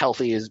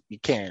healthy as you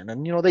can.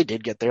 And, they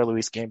did get there.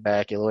 Luis came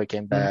back. Eloy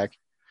came back.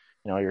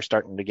 You're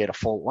starting to get a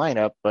full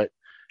lineup, but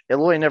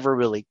Eloy never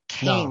really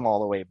came all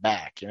the way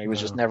back. He was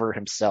just never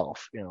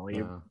himself.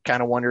 You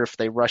kind of wonder if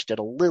they rushed it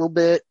a little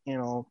bit.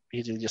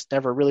 He just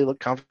never really looked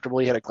comfortable.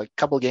 He had a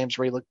couple of games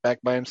where he looked back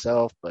by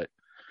himself, but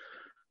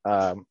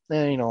then,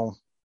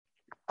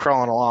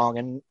 crawling along,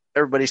 and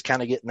everybody's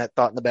kind of getting that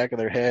thought in the back of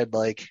their head,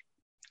 like,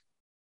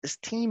 this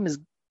team is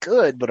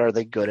good, but are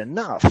they good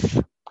enough?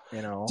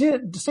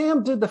 Did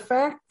the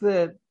fact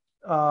that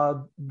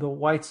the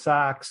White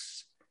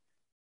Sox,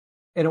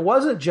 and it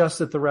wasn't just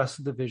that the rest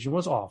of the division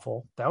was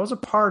awful. That was a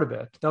part of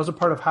it. That was a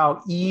part of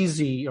how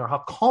easy or how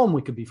calm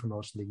we could be for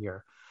most of the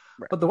year.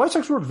 Right. But the White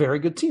Sox were a very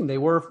good team. They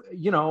were,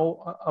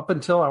 up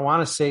until I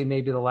want to say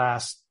maybe the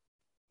last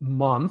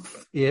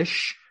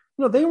month-ish,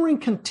 they were in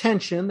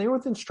contention. They were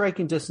within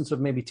striking distance of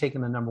maybe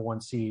taking the number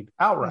 1 seed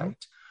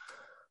outright.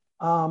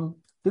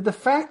 Did the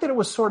fact that it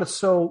was sort of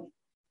so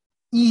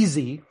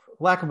easy,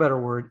 lack of a better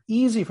word,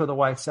 easy for the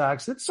White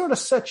Sox, it sort of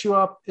set you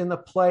up in the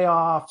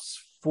playoffs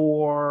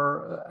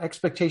for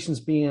expectations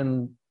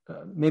being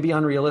maybe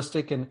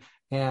unrealistic and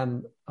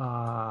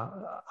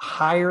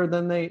higher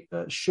than they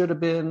should have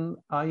been,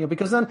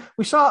 because then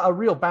we saw a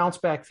real bounce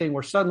back thing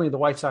where suddenly the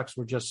White Sox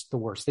were just the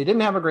worst. They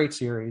didn't have a great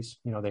series.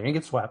 They didn't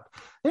get swept.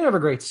 They didn't have a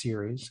great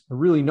series.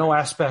 Really no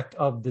aspect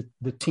of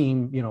the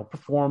team,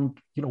 performed,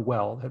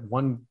 well, had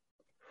one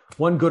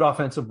good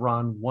offensive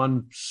run,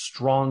 one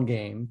strong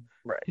game.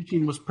 Right.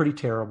 Pitching was pretty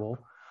terrible.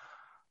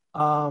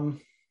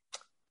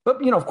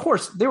 But, of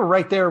course, they were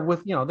right there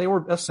with, they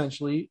were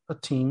essentially a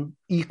team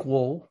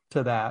equal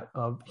to that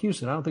of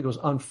Houston. I don't think it was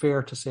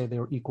unfair to say they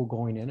were equal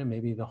going in, and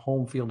maybe the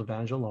home field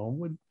advantage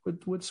alone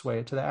would sway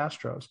it to the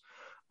Astros.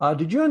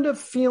 Did you end up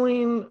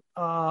feeling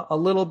a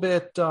little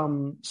bit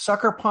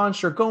sucker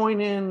punched, or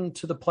going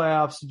into the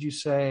playoffs, did you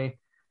say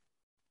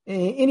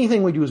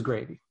anything we do is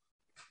gravy?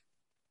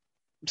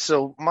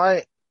 So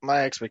my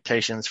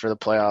expectations for the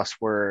playoffs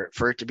were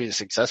for it to be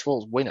successful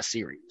is win a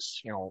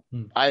series.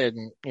 I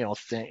didn't,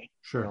 think.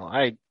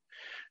 Sure.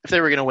 if they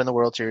were going to win the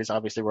World Series,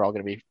 obviously we're all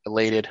going to be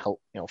elated,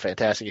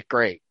 fantastic,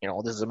 great.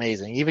 This is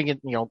amazing. Even,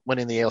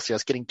 winning the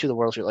ALCS, getting to the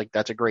World Series, like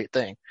that's a great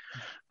thing.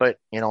 But,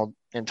 in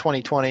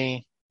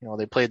 2020,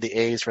 they played the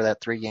A's for that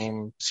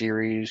 3-game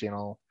series,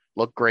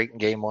 looked great in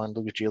game 1.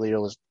 Lucas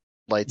Giolito was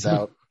lights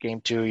out.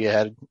 Game 2, you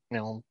had,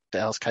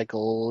 Dallas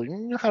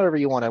Keuchel, however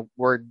you want to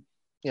word,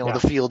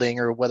 the fielding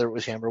or whether it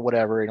was him or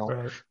whatever,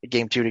 Right.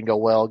 Game 2 didn't go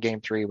well.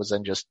 Game 3 was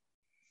then just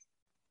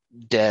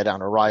dead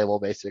on arrival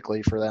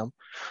basically for them.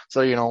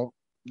 So,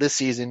 this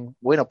season,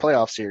 win a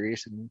playoff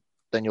series and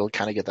then you'll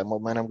kind of get that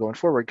momentum going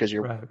forward because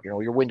your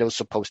window's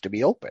supposed to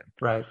be open.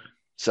 Right.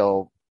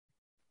 So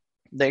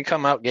they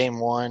come out game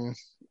 1,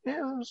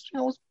 it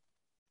was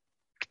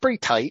pretty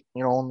tight,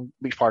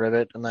 be part of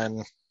it. And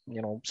then,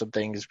 some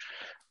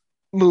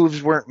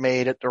moves weren't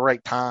made at the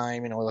right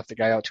time, left the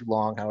guy out too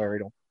long.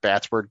 However,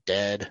 bats were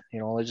dead,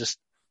 it just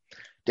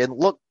didn't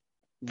look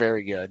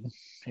very good,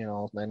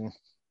 then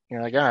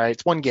you're like, all right,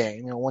 it's one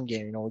game,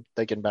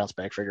 they can bounce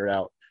back, figure it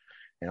out.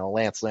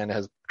 Lance Lynn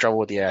has trouble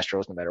with the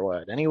Astros no matter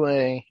what.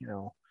 Anyway,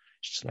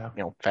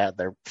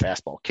 they're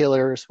fastball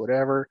killers,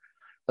 whatever.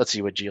 Let's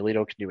see what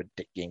Giolito can do in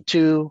game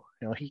 2.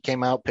 He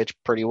came out, pitched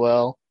pretty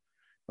well.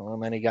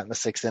 And then he got in the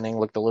 6th inning,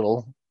 looked a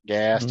little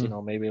gassed,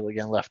 maybe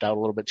again left out a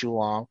little bit too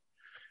long.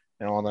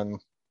 And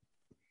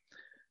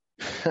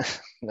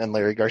then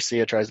Larry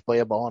Garcia tries to play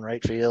a ball in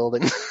right field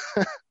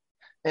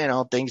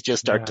and things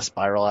just start to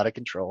spiral out of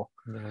control.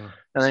 Yeah.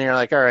 And then you're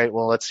like, all right,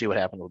 well, let's see what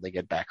happens when they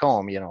get back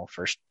home.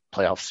 First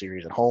playoff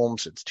series at home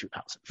since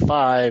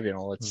 2005.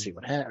 Let's see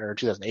what happened, or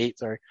 2008.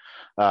 Sorry.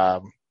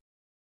 And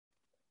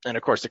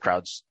of course the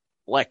crowd's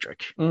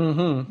electric,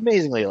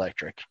 amazingly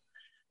electric.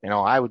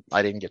 I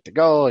didn't get to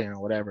go.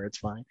 Whatever, it's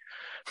fine.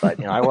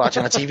 But I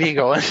watching on TV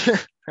going,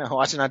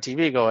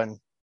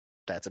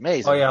 that's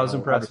amazing. Oh yeah, it was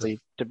impressive. Obviously,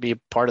 to be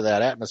part of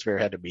that atmosphere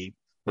had to be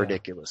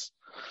ridiculous.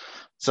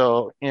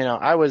 So,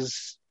 I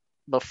was,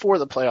 before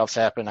the playoffs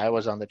happened, I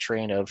was on the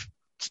train of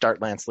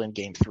start Lance Lynn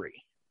game 3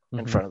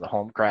 in front of the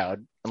home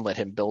crowd and let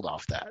him build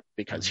off that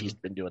because he's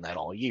been doing that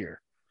all year.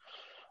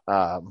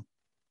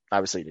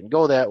 Obviously it didn't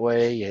go that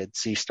way. You had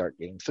Cease start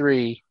game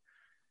 3,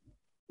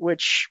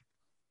 which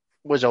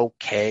was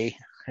okay.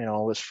 It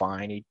was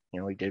fine. He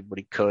did what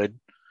he could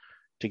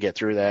to get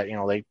through that.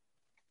 They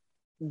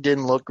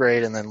didn't look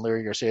great, and then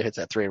Larry Garcia hits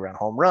that 3-run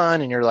home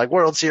run, and you're like,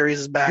 World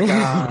Series is back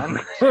on.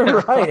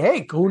 Right.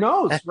 Hey, who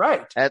knows?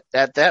 Right. At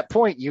that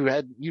point,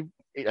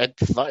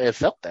 it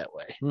felt that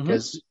way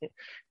because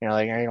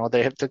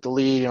they took the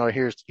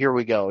lead. Here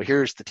we go.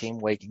 Here's the team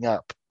waking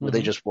up.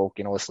 They just woke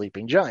a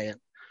sleeping giant.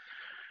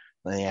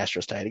 Then the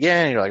Astros tied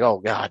again. And you're like, oh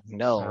God,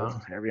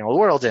 no! The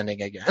world's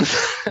ending again.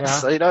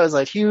 So it's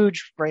like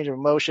huge range of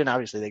emotion.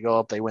 Obviously, they go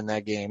up, they win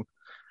that game.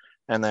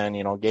 And then,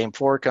 game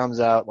 4 comes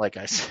out. Like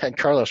I said,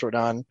 Carlos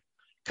Rodon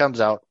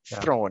comes out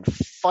throwing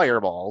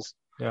fireballs.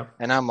 Yeah.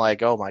 And I'm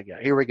like, oh my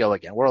God, here we go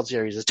again. World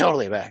Series is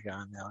totally back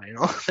on now.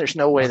 There's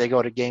no way they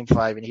go to game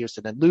 5 in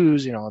Houston and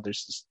lose.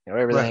 There's just,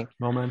 everything. Right.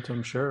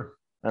 Momentum, sure.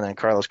 And then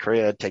Carlos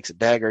Correa takes a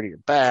dagger to your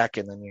back,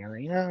 and then you're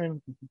like,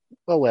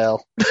 oh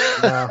well.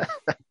 Yeah.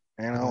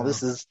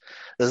 This is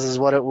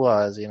what it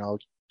was.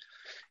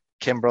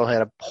 Kimbrel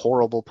had a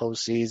horrible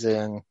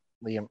postseason.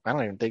 I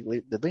don't even think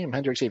did Liam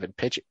Hendricks even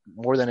pitch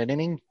more than an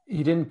inning?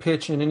 He didn't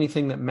pitch in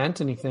anything that meant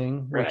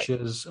anything, right. which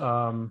is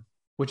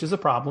a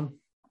problem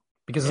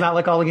because it's not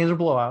like all the games are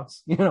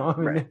blowouts.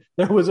 Right.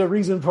 There was a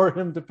reason for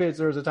him to pitch.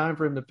 There was a time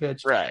for him to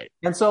pitch. Right.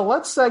 And so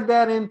let's seg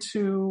that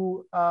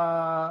into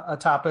a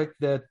topic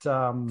that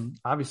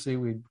obviously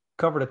we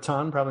covered a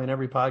ton, probably in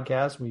every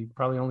podcast. We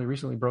probably only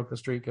recently broke the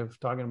streak of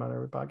talking about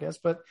every podcast,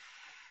 but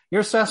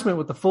your assessment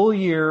with the full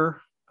year.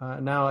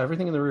 Now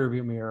everything in the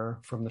rearview mirror,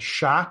 from the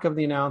shock of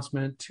the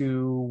announcement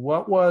to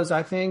what was,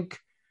 I think,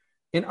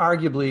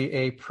 inarguably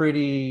a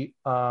pretty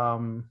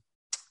bad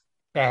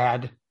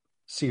playoff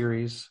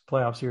series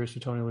for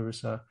Tony La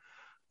Russa.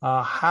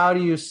 How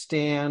do you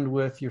stand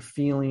with your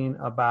feeling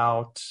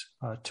about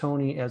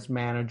Tony as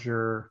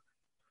manager,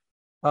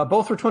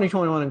 both for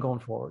 2021 and going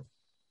forward?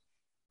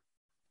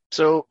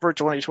 So for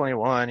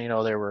 2021,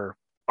 there were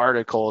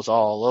articles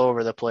all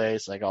over the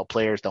place, like all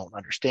players don't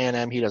understand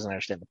him. He doesn't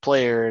understand the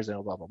players,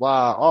 and blah, blah,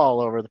 blah, all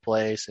over the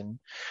place. And,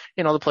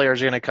 the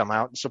players are going to come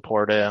out and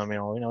support him.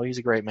 He's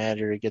a great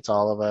manager. He gets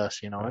all of us,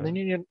 right. And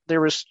then there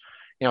was,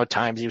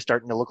 times he was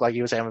starting to look like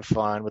he was having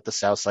fun with the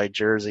Southside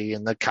jersey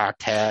and the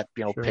cocked hat,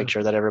 sure.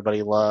 Picture that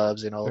everybody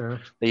loves, sure.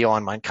 The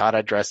Yohan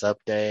Moncada dress up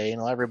day,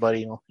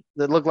 everybody,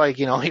 that looked like,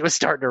 he was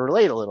starting to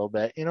relate a little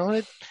bit,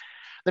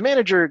 the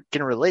manager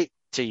can relate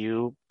to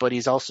you, but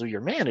he's also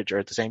your manager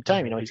at the same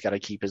time. He's got to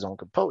keep his own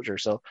composure.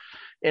 So,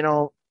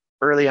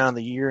 early on in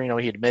the year,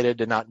 he admitted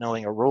to not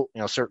knowing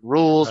certain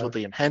rules with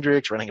Liam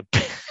Hendricks running a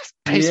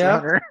base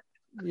runner.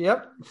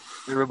 Yep.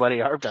 Everybody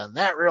harped on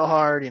that real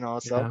hard,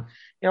 So,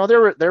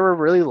 there were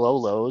really low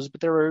lows, but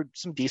there were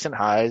some decent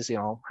highs.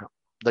 The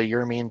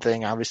Yermín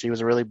thing obviously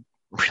was a really,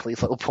 really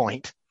low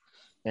point.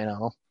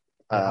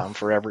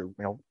 For every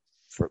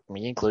for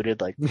me included,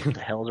 like, what the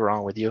hell is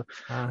wrong with you?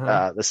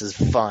 This is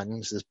fun.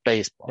 This is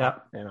baseball,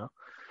 yep.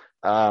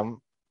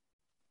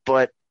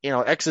 But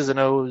X's and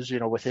O's,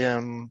 with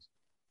him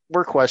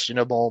were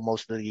questionable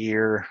most of the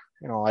year.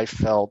 I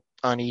felt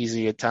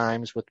uneasy at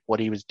times with what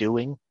he was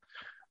doing.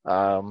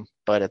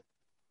 But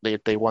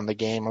if they won the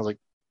game, I was like,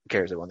 who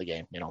cares? They won the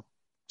game.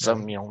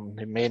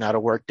 It may not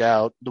have worked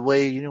out the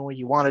way,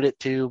 you wanted it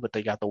to, but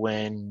they got the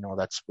win.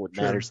 That's what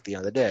matters at the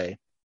end of the day.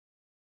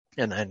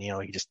 And then,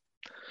 he just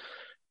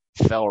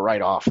fell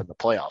right off in the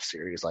playoff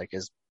series. Like,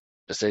 his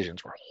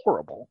decisions were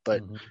horrible.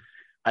 But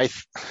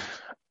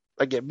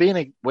again,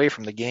 being away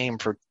from the game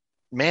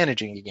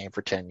managing a game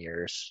for 10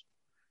 years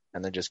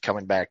and then just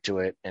coming back to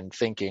it and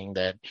thinking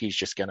that he's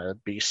just going to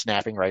be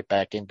snapping right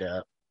back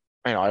into,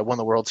 I won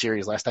the World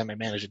Series last time I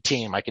managed a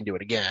team, I can do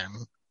it again.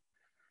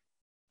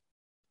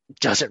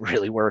 Doesn't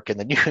really work. And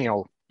then,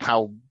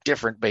 how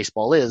different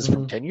baseball is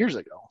from 10 years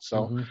ago.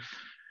 So,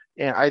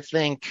 and I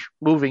think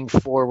moving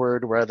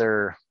forward,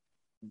 whether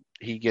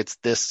he gets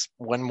this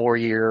one more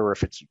year or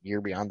if it's a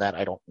year beyond that,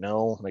 I don't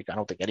know. Like, I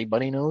don't think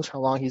anybody knows how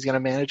long he's going to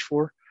manage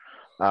for.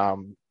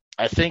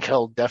 I think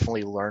he'll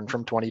definitely learn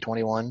from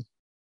 2021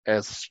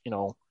 as,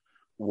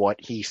 what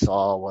he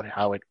saw,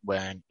 how it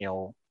went,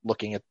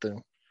 looking at the,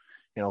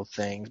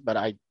 things. But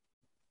I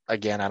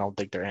don't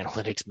think their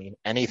analytics mean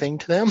anything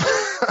to them,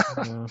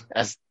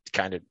 as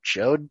kind of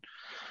showed.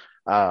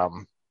 But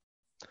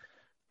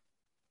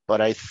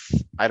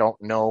I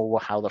don't know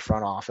how the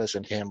front office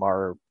and him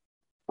are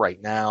right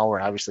now,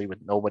 or obviously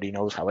nobody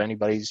knows how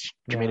anybody's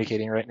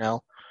communicating right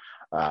now.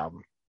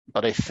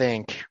 But I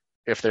think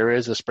if there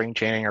is a spring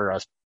training or a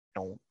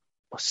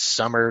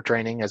summer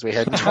training as we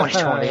head in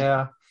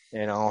 2020,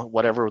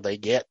 whatever they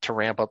get to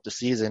ramp up the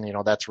season,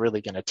 that's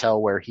really going to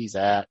tell where he's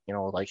at,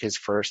 like his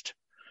first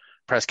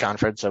press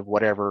conference of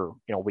whatever,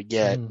 we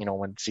get,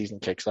 when season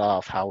kicks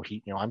off, how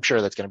he, I'm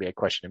sure that's going to be a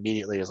question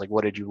immediately is like,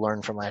 what did you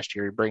learn from last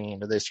year you're bringing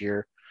into this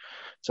year?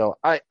 So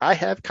I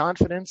have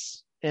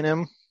confidence in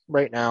him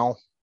right now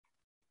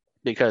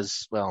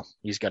because, well,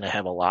 he's going to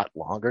have a lot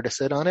longer to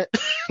sit on it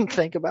and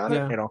think about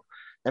it,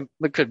 and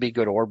it could be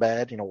good or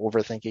bad,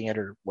 overthinking it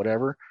or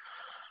whatever.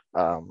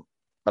 But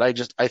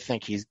I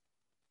think he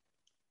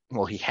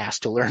has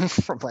to learn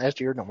from last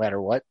year no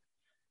matter what.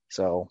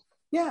 So,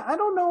 yeah, I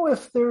don't know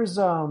if there's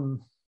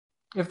an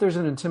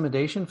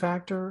intimidation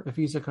factor, if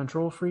he's a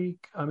control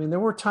freak. I mean, there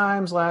were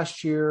times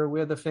last year we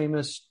had the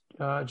famous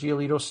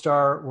Giolito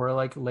start where,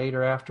 like,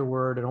 later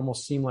afterward, it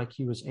almost seemed like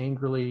he was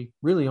angrily,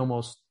 really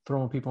almost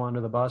throwing people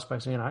under the bus by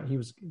saying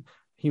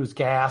he was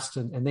gassed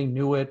and they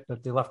knew it,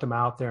 that they left him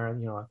out there.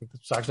 And, I think the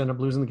Sox ended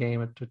up losing the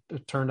game.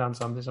 It turned on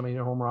somebody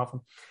hit a homer off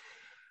him.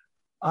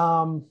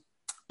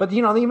 But,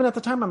 even at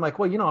the time, I'm like,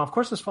 well, of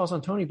course this falls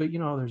on Tony, but,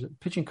 there's a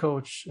pitching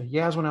coach.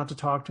 Yaz went out to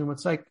talk to him.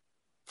 It's like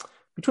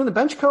between the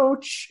bench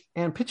coach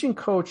and pitching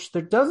coach,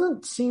 there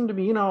doesn't seem to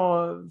be,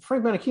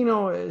 Frank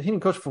Menachino, hitting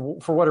coach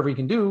for whatever he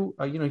can do.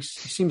 He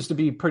seems to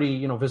be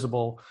pretty,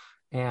 visible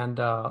and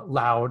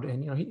loud.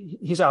 And,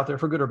 he's out there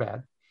for good or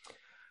bad.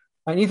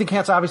 And Ethan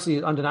Katz,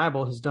 obviously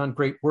undeniable, has done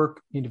great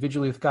work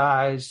individually with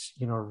guys,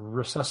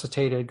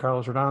 resuscitated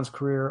Carlos Rodon's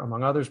career,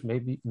 among others,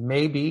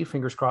 maybe,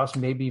 fingers crossed,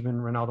 maybe even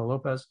Ronaldo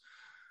Lopez.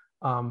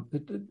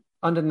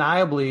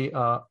 Undeniably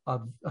a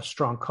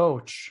strong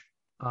coach.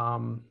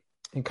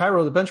 And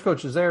Cairo, the bench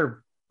coach, is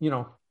there,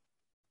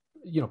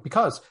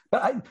 because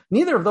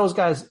neither of those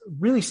guys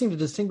really seem to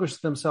distinguish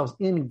themselves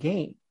in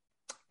game.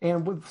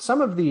 And with some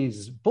of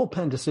these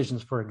bullpen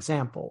decisions, for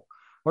example,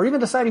 or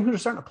even deciding who to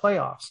start in the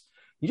playoffs,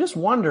 you just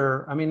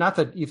wonder, I mean, not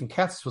that Ethan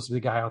Katz is supposed to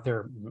be the guy out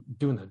there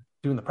doing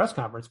the press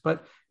conference,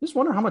 but you just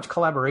wonder how much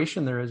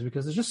collaboration there is,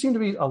 because there just seemed to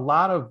be a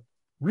lot of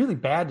really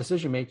bad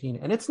decision-making.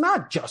 And it's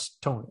not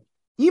just Tony.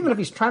 Even if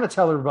he's trying to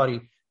tell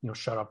everybody,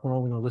 shut up, we're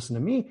only going to listen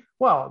to me.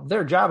 Well,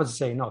 their job is to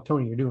say, no,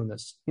 Tony, you're doing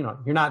this, you're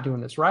not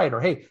doing this right.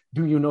 Or, hey,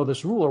 do you know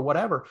this rule or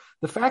whatever?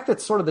 The fact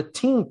that sort of the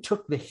team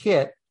took the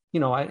hit,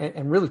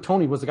 and really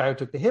Tony was the guy who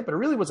took the hit, but it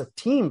really was a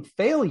team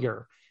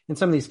failure in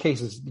some of these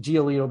cases.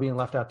 Giolito being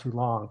left out too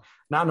long,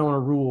 not knowing a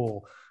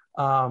rule,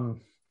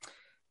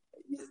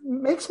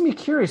 makes me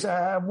curious.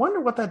 I wonder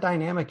what that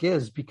dynamic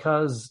is,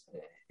 because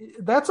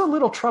that's a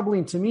little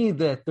troubling to me,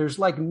 that there's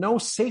like no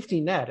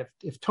safety net.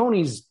 If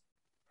Tony's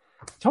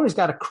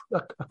got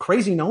a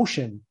crazy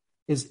notion,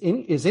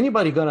 is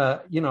anybody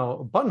gonna,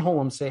 buttonhole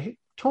him and say, hey,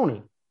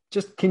 Tony,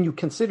 just, can you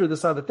consider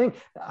this other thing?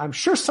 I'm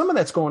sure some of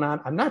that's going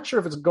on. I'm not sure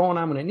if it's going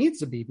on when it needs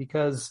to be,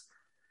 because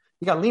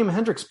you got Liam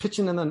Hendriks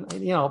pitching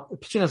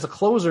pitching as a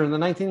closer in the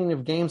ninth inning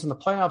of games in the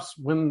playoffs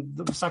when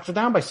the Sox are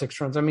down by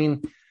 6 runs. I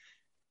mean,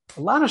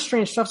 a lot of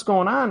strange stuff's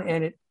going on,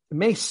 and it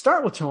may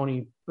start with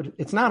Tony, but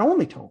it's not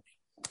only Tony.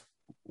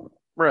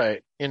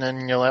 Right. And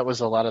then, that was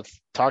a lot of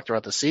talk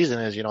throughout the season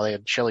is, they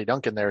had Shelley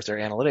Duncan there as their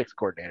analytics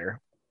coordinator.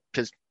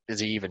 Because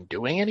is he even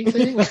doing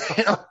anything? You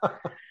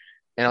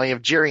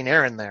have Jerry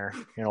Naron there.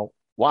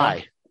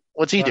 Why?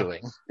 What's he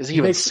doing? Is he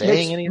even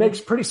saying anything? Makes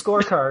pretty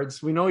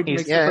scorecards. We know he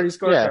makes pretty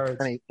scorecards.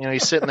 Yeah. And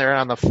he's sitting there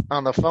on the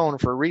phone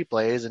for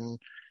replays and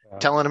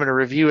telling him to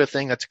review a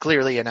thing that's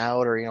clearly an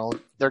out, or,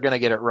 they're going to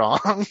get it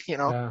wrong,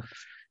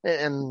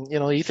 And,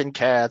 Ethan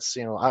Katz,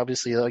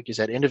 obviously, like you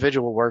said,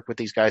 individual work with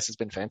these guys has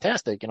been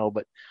fantastic,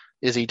 but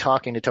Is he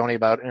talking to Tony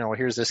about,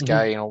 here's this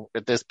guy,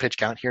 at this pitch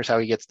count, here's how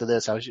he gets to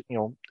this.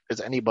 Is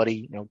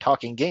anybody,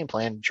 talking game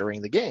plan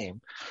during the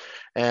game?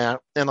 And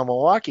in the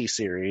Milwaukee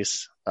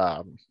series,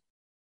 that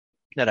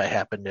I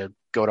happened to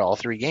go to all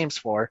 3 games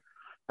for,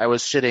 I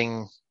was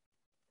sitting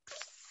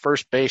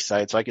first base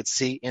side so I could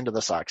see into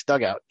the Sox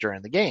dugout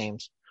during the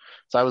games.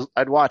 So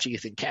I'd watch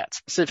Ethan Katz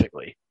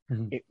specifically.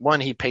 Mm-hmm.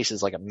 One, he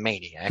paces like a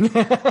maniac,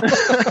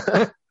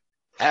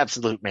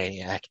 absolute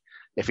maniac.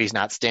 If he's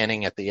not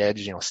standing at the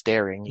edge,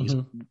 staring, he's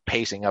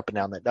pacing up and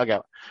down that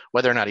dugout.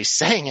 Whether or not he's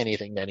saying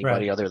anything to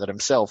anybody other than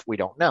himself, we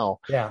don't know.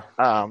 Yeah.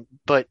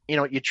 But,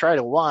 you try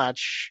to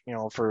watch,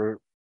 for,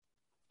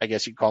 I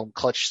guess you'd call them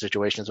clutch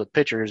situations with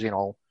pitchers,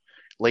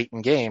 late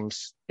in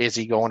games. Is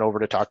he going over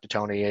to talk to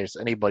Tony? Is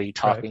anybody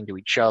talking to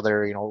each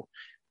other?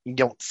 You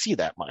don't see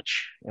that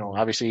much.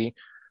 Obviously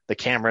the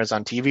cameras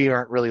on TV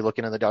aren't really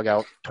looking in the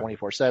dugout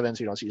 24/7.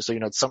 So you don't see, so,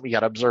 it's something you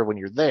got to observe when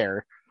you're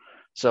there.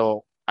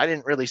 So I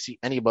didn't really see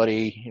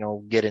anybody,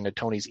 get into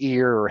Tony's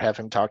ear or have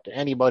him talk to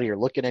anybody or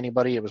look at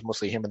anybody. It was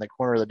mostly him in the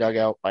corner of the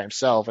dugout by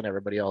himself and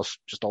everybody else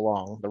just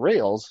along the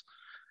rails.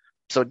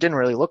 So it didn't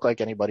really look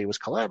like anybody was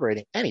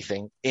collaborating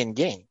anything in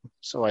game.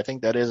 So I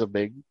think that is a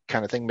big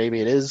kind of thing.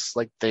 Maybe it is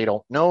like they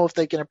don't know if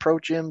they can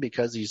approach him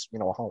because he's, a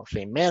Hall of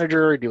Fame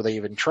manager. Do they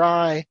even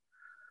try?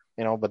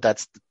 But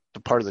that's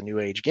the part of the new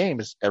age game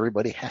is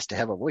everybody has to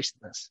have a voice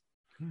in this.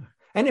 Yeah.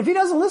 And if he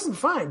doesn't listen,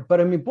 fine. But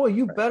I mean, boy,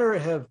 you better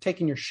have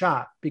taken your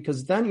shot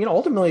because then,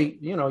 ultimately,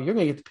 you're going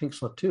to get the pink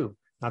slip too.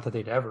 Not that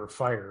they'd ever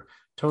fire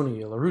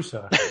Tony La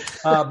Russa.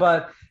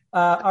 But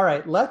all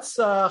right, let's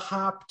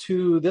hop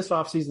to this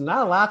offseason.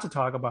 Not a lot to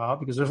talk about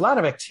because there's a lot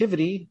of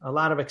activity, a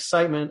lot of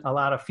excitement, a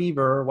lot of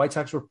fever. White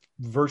Sox were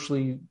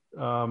virtually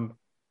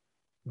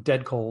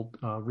dead cold,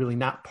 really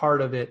not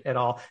part of it at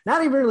all.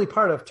 Not even really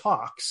part of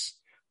talks,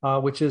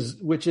 which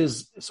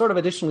is sort of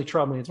additionally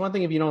troubling. It's one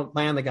thing if you don't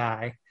land the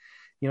guy.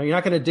 You're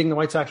not going to ding the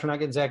White Sox for not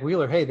getting Zach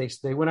Wheeler. Hey,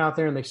 they went out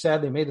there and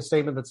they made the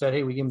statement that said,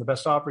 hey, we gave him the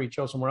best offer. He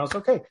chose somewhere else.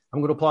 Okay,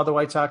 I'm going to applaud the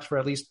White Sox for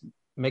at least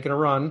making a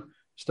run.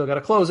 Still got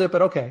to close it,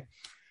 but okay.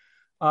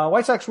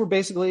 White Sox were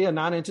basically a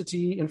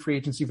non-entity in free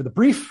agency for the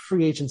brief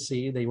free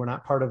agency. They were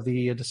not part of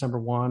the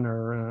December 1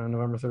 or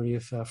November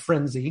 30th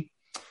frenzy.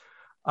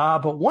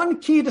 But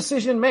one key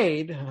decision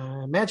made,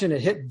 imagine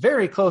it hit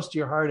very close to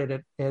your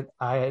heart. It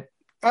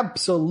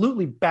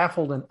absolutely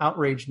baffled and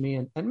outraged me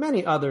and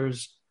many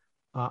others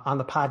on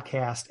the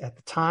podcast at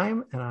the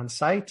time and on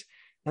site.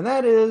 And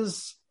that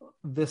is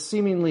the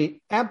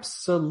seemingly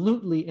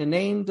absolutely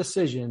inane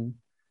decision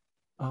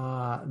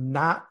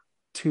not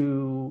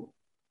to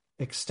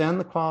extend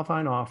the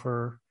qualifying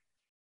offer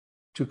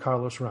to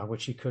Carlos Rodon,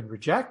 which he could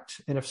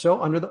reject. And if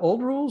so, under the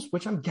old rules,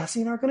 which I'm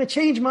guessing aren't going to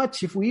change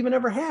much if we even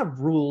ever have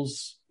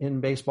rules in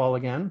baseball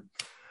again,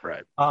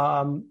 right?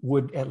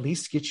 Would at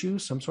least get you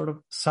some sort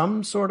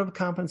of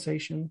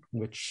compensation,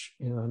 which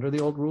under the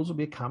old rules would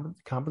be a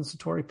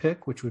compensatory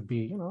pick, which would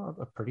be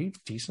a pretty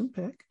decent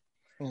pick.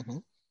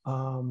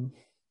 Mm-hmm.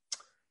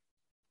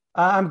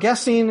 I'm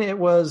guessing it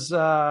was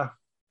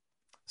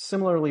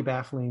similarly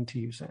baffling to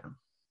you, Sam.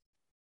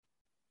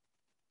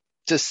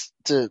 Just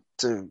to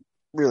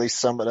really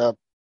sum it up,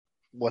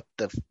 what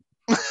the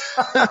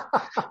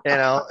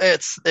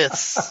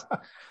it's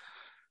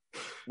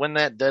when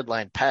that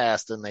deadline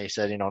passed and they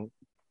said,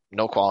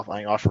 no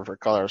qualifying offer for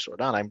Carlos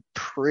Rodon, I'm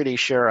pretty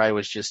sure I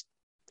was just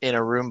in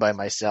a room by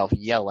myself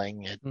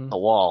yelling at the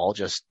wall,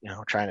 just,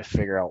 trying to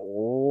figure out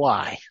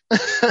why.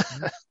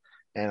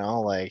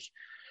 Like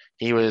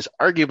he was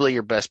arguably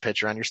your best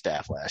pitcher on your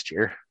staff last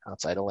year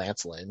outside of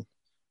Lance Lynn.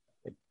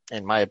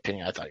 In my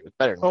opinion, I thought he was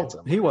better than Lance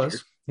Lynn.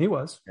 He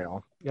was.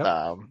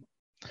 Yep.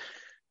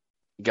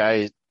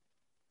 Guy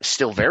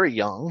still very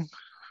young,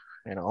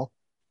 and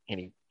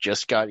he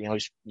just got,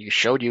 you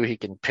showed you he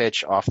can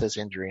pitch off this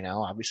injury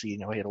now. Obviously, he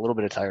had a little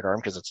bit of tired arm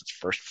because it's his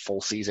first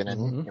full season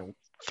in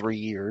 3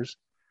 years,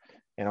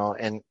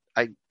 and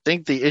I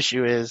think the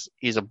issue is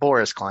he's a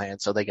Boras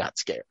client, so they got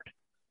scared.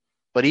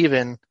 But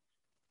even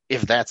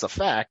if that's a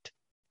fact,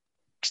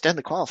 extend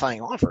the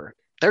qualifying offer.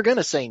 They're going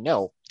to say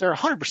no. They're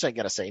 100%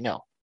 going to say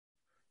no.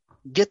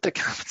 Get the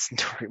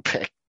compensatory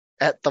pick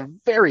at the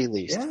very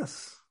least.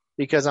 Yes.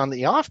 Because on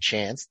the off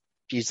chance,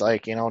 he's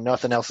like,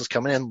 nothing else is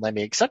coming in, let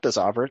me accept this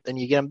offer, then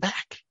you get him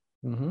back.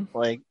 Mm-hmm.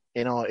 Like,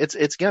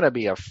 it's going to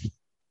be a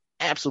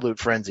absolute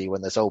frenzy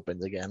when this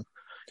opens again,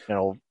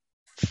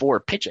 for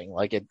pitching,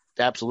 like it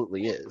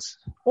absolutely is.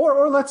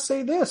 Or let's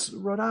say this,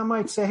 Rodon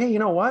might say, hey, you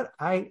know what?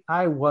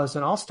 I was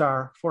an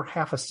all-star for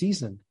half a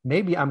season.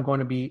 Maybe I'm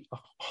going to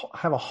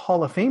have a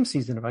Hall of Fame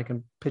season if I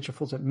can pitch a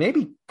full season.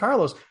 Maybe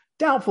Carlos,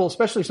 doubtful,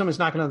 especially if somebody's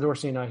knocking on the door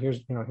saying,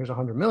 here's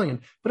 $100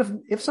 million. But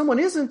if someone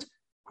isn't,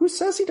 who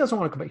says he doesn't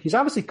want to come back? He's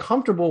obviously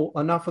comfortable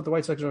enough with the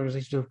White Sox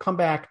organization to come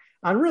back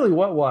on really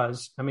what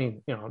was,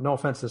 no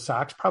offense to the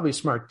Sox, probably a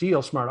smart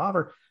deal, smart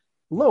offer,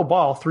 low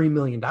ball, $3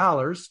 million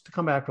to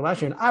come back for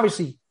last year. And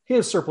obviously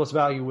his surplus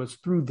value was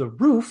through the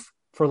roof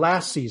for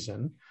last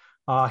season.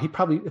 He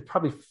probably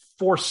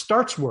 4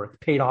 starts worth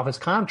paid off his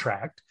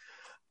contract.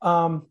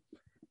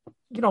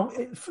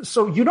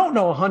 so you don't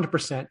know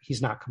 100%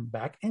 he's not coming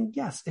back. And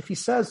yes, if he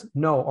says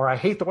no, or I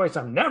hate the White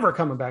Sox, I'm never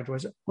coming back to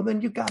it, well,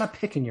 then you got a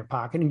pick in your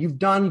pocket and you've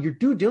done your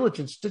due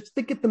diligence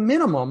to get the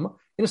minimum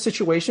in a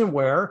situation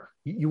where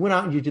you went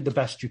out and you did the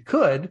best you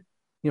could.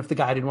 If the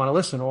guy didn't want to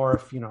listen, or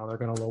if, they're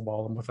going to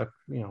lowball him with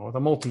with a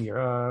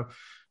multi-year,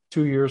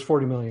 2 years,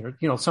 40 million,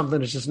 or, something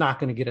that's just not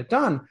going to get it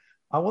done.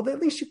 Well,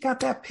 at least you got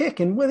that pick.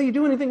 And whether you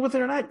do anything with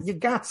it or not, you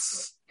got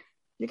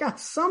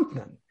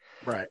something.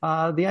 Right.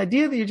 The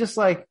idea that you're just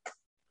like,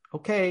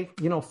 okay,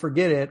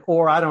 forget it.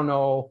 Or I don't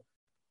know,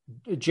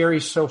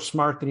 Jerry's so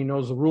smart that he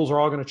knows the rules are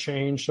all going to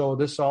change. So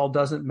this all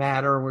doesn't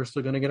matter. We're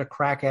still going to get a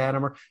crack at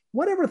him or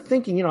whatever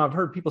thinking. I've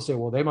heard people say,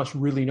 well, they must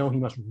really know he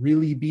must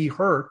really be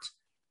hurt.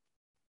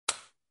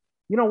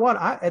 You know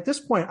what? At this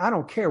point, I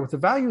don't care. With the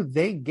value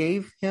they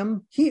gave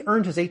him, he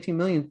earned his $18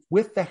 million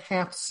with the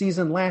half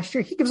season last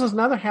year. He gives us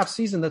another half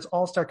season that's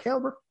all-star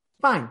caliber.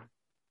 Fine.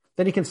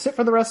 Then he can sit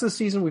for the rest of the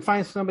season. We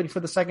find somebody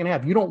for the second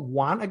half. You don't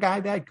want a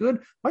guy that good.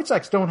 White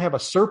Sox don't have a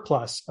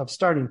surplus of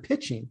starting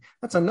pitching.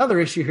 That's another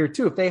issue here,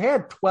 too. If they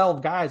had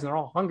 12 guys and they're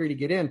all hungry to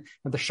get in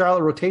and the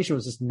Charlotte rotation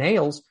was just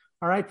nails,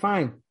 all right,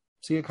 fine.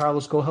 See you,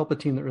 Carlos. Go help a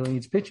team that really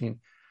needs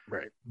pitching.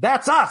 Right.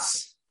 That's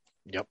us.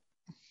 Yep.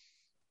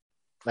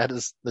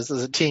 This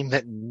is a team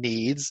that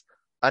needs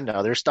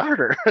another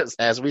starter,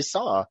 as we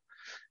saw.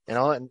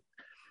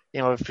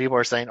 If people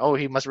are saying, oh,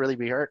 he must really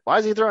be hurt. Why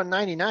is he throwing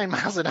 99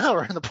 miles an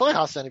hour in the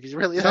playoffs then if he's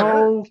really that hurt?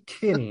 No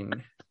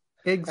kidding.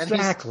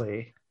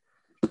 Exactly.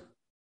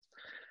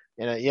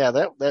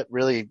 That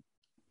really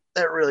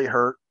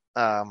hurt.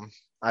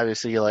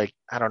 Obviously,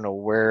 I don't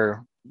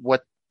know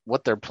what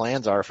their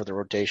plans are for the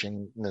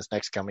rotation in this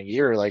next coming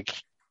year. They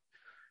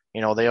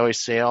always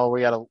say, oh, we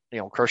got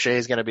to, Crochet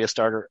is going to be a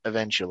starter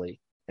eventually.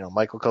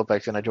 Michael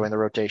Kopech's going to join the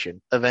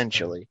rotation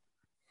eventually.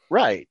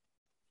 Right.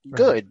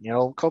 Good.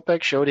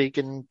 Kopech showed he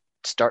can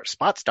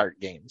spot start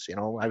games.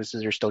 Obviously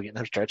they're still getting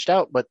him stretched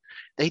out, but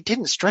they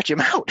didn't stretch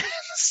him out in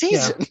the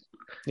season.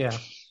 Yeah.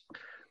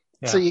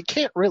 So you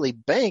can't really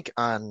bank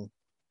on,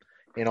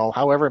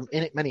 however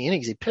many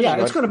innings he pitched. Yeah,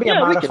 it's going to be a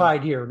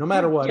modified year, no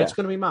matter what. Yeah. It's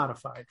going to be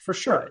modified for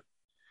sure.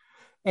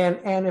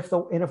 Right. And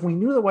if we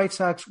knew the White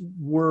Sox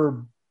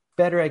were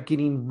better at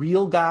getting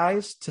real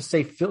guys to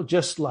say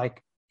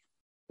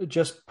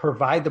just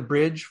provide the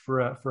bridge for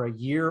a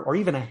year or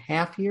even a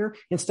half year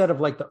instead of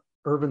like the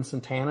Irvin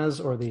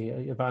Santanas or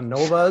the Ivan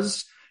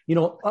Novas,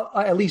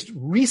 at least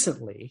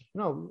recently,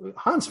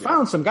 Hans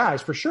found some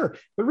guys for sure.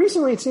 But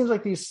recently it seems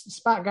like these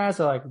spot guys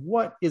are like,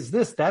 what is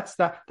this? That's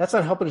not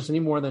helping us any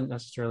more than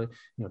necessarily,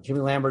 Jimmy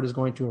Lambert is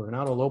going to, or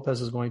Renato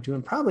Lopez is going to,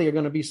 and probably are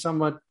going to be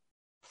somewhat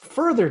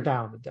further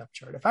down the depth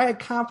chart. If I had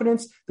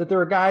confidence that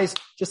there are guys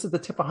just at the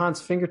tip of Hans'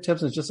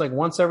 fingertips, and it's just like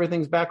once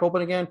everything's back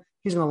open again,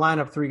 he's going to line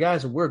up 3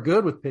 guys and we're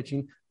good with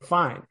pitching,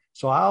 fine.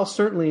 So I'll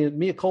certainly,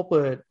 mea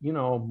culpa,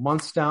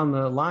 months down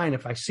the line,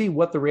 if I see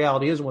what the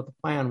reality is and what the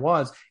plan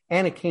was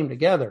and it came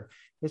together.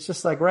 It's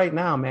just like right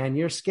now, man,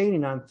 you're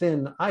skating on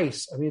thin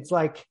ice. I mean, it's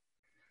like,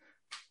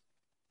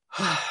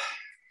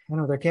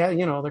 they're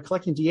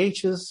collecting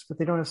DHs, but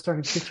they don't have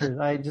starting pitchers.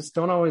 I just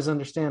don't always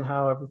understand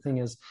how everything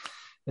is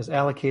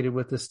allocated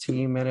with this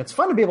team. And it's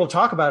fun to be able to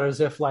talk about it as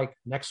if like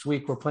next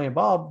week we're playing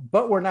ball,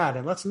 but we're not.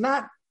 And let's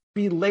not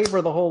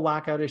belabor the whole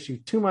lockout issue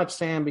too much,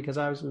 Sam, because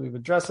obviously we've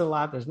addressed it a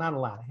lot. There's not a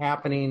lot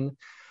happening.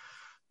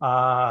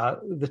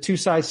 The two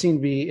sides seem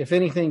to be, if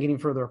anything, getting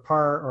further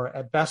apart, or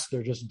at best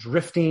they're just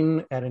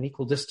drifting at an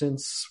equal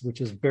distance,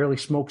 which is barely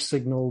smoke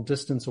signal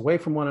distance away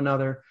from one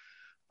another.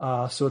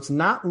 So it's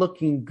not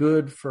looking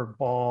good for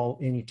ball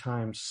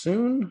anytime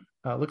soon.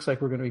 It looks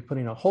like we're going to be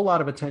putting a whole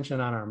lot of attention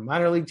on our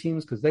minor league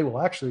teams because they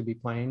will actually be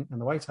playing and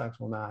the White Sox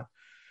will not.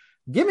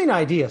 Give me an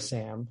idea,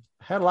 Sam.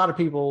 I had a lot of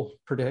people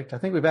predict. I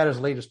think we've had as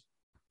late as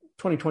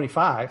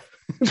 2025.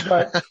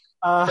 But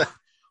I've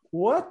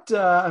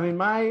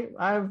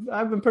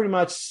been pretty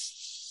much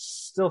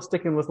still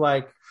sticking with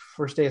like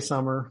first day of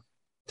summer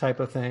type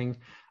of thing.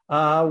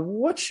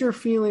 What's your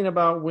feeling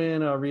about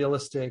when a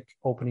realistic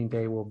opening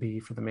day will be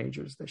for the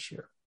majors this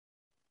year?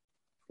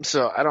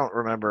 So I don't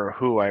remember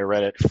who I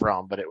read it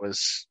from, but it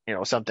was,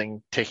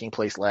 something taking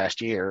place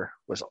last year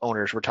was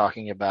owners were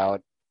talking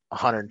about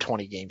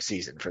 120 game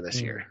season for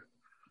this year.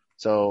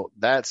 So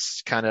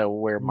that's kind of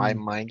where my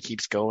mind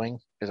keeps going,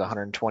 is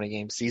 120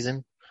 game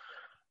season.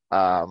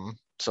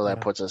 So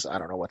that puts us, I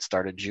don't know what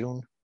started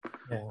June.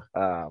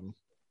 Yeah.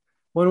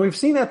 When we've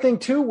seen that thing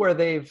too,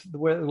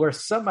 where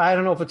some, I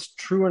don't know if it's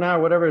true or not,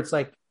 or whatever. It's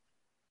like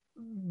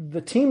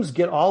the teams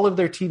get all of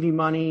their TV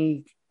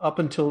money up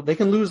until they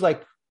can lose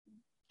like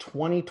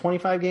 20,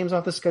 25 games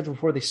off the schedule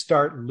before they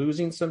start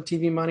losing some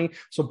TV money.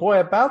 So boy,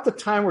 about the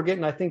time we're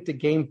getting, I think, to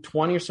game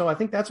 20 or so, I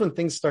think that's when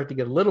things start to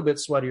get a little bit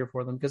sweatier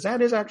for them, because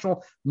that is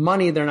actual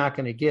money they're not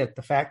going to get.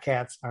 The fat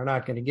cats are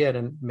not going to get,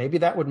 and maybe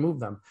that would move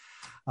them.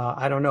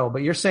 I don't know,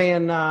 but you're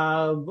saying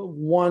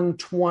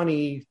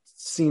 120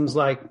 seems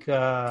like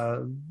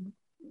the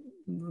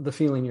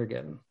feeling you're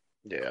getting.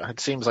 Yeah,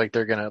 it seems like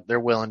they're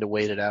willing to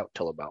wait it out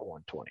till about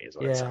 120 is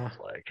what it sounds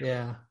like.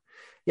 Yeah,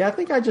 I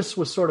think I just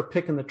was sort of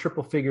picking the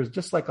triple figures,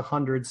 just like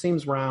 100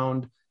 seems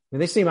round. mean,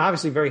 they seem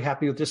obviously very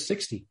happy with just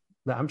 60.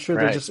 I'm sure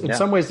they're just, in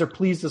some ways, they're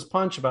pleased as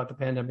punch about the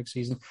pandemic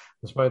season,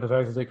 despite the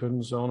fact that they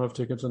couldn't sell enough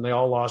tickets and they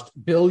all lost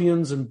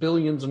billions and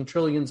billions and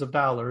trillions of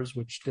dollars,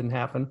 which didn't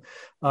happen.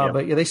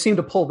 But yeah, they seem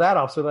to pull that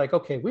off. So they're like,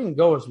 okay, we can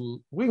go as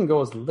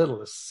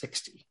little as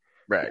 60.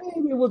 Right.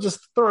 Maybe we'll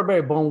just throw everybody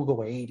a bone. We'll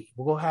go 80.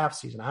 We'll go half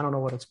season. I don't know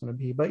what it's going to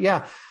be, but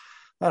yeah,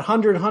 that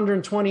 100,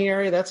 120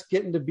 area, that's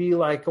getting to be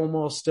like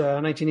almost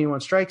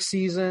 1981 strike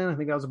season. I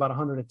think that was about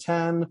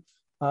 110.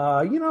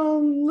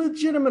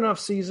 Legitimate enough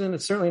season.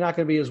 It's certainly not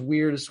going to be as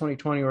weird as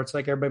 2020, where it's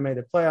like everybody made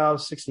the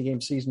playoffs,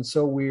 60-game season,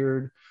 so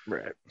weird.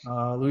 Right.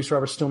 Luis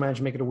Roberts still managed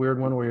to make it a weird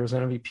one where he was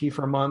an MVP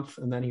for a month,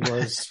 and then he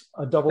was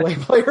a double-A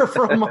player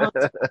for a month.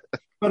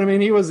 But, I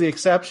mean, he was the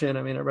exception.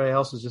 I mean, everybody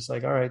else was just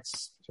like, all right,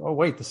 oh,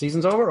 wait, the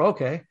season's over?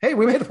 Okay. Hey,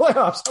 we made the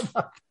playoffs.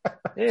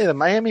 Hey, the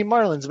Miami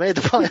Marlins made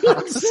the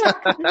playoffs.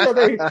 Exactly. Yeah,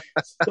 they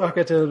stuck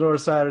it to the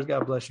Northsiders.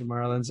 God bless you,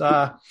 Marlins.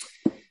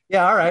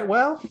 Yeah, all right.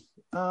 Well,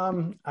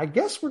 I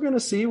guess we're going to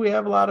see. We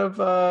have a lot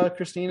of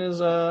Christina's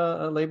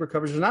labor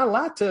coverage. There's not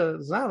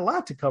a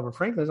lot to cover.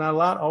 Frankly, there's not a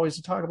lot always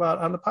to talk about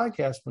on the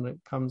podcast when it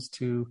comes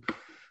to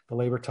the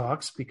labor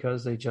talks,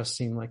 because they just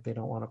seem like they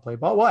don't want to play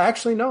ball. Well,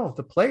 actually, no.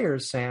 The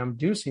players, Sam,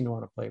 do seem to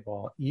want to play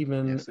ball.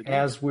 Even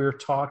as we're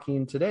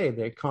talking today,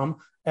 they come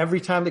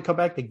every time they come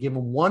back. They give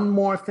them one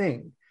more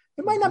thing.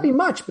 It might not be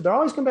much, but they're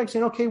always coming back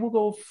saying, "Okay, we'll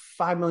go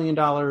 $5 million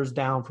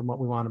down from what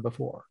we wanted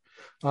before."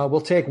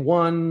 We'll take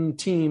one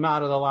team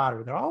out of the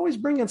lottery. They're always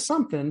bringing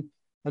something,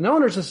 and the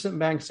owners are sitting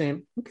back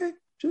saying, okay,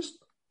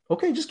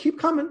 just keep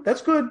coming.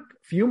 That's good. A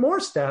few more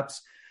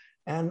steps.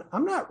 And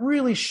I'm not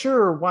really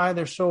sure why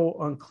they're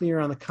so unclear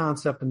on the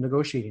concept of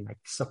negotiating. I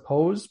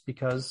suppose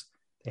because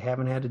they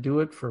haven't had to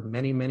do it for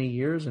many, many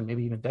years and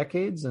maybe even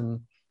decades,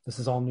 and this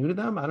is all new to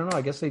them. I don't know.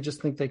 I guess they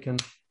just think they can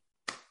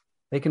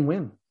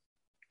win.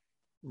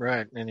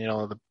 Right. And,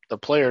 the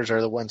players are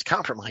the ones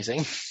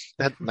compromising.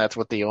 That's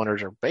what the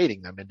owners are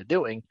baiting them into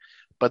doing.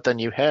 But then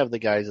you have the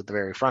guys at the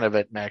very front of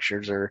it, Max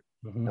Scherzer,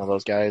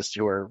 those guys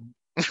who are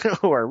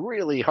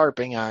really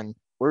harping on,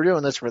 we're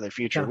doing this for the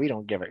future. Yeah. We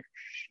don't give a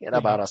shit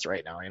about us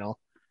right now,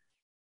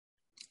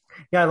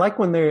 Yeah, I like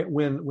when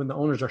the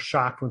owners are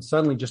shocked when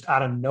suddenly just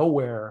out of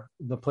nowhere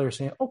the players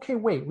saying, okay,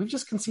 wait, we've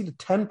just conceded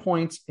 10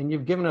 points and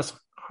you've given us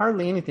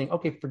hardly anything.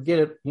 Okay, forget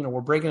it.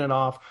 We're breaking it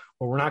off,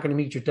 or we're not going to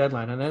meet your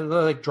deadline. And then they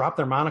like drop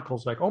their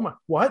monocles like, oh my,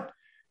 what?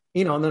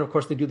 And then of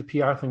course they do the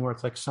PR thing where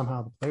it's like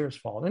somehow the players'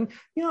 fault. And,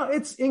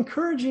 it's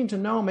encouraging to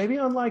know, maybe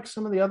unlike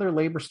some of the other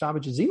labor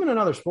stoppages, even in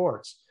other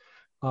sports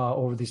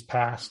over these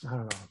past,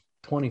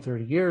 20,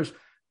 30 years,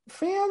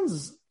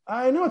 fans,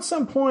 I know at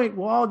some point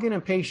we'll all get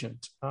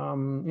impatient.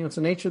 It's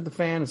the nature of the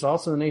fan. It's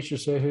also the nature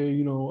to say,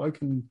 hey,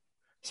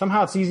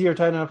 somehow it's easier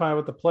to identify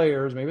with the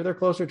players. Maybe they're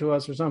closer to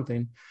us or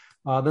something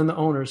than the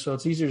owners. So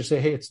it's easier to say,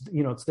 hey,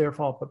 it's their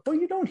fault. But boy,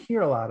 you don't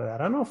hear a lot of that.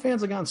 I don't know if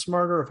fans have gotten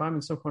smarter, if I'm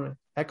in some kind of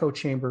echo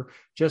chamber,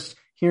 just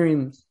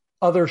hearing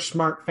other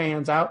smart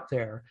fans out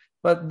there.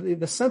 But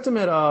the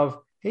sentiment of,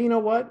 hey, you know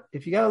what?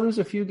 If you got to lose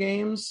a few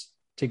games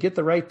to get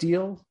the right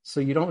deal so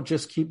you don't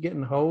just keep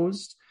getting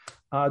hosed,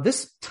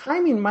 this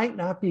timing might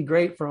not be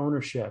great for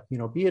ownership,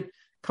 be it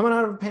coming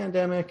out of a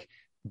pandemic,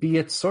 be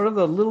it sort of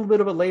a little bit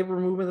of a labor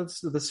movement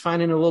that's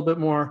finding a little bit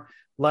more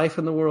life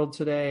in the world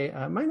today.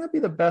 It might not be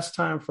the best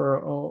time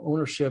for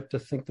ownership to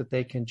think that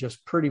they can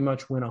just pretty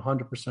much win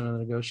 100% of the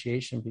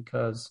negotiation,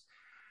 because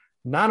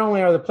not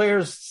only are the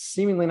players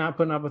seemingly not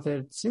putting up with it,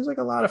 it seems like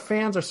a lot of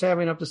fans are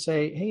savvy enough to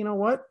say, hey, you know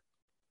what?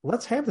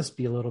 Let's have this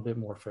be a little bit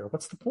more fair.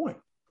 What's the point?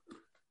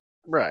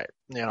 Right.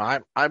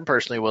 I'm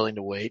personally willing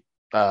to wait.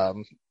 I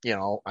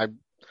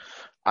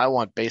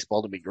want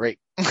baseball to be great.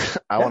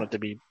 I want it to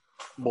be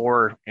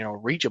more,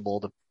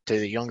 reachable to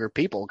the younger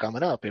people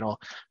coming up.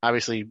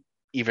 Obviously,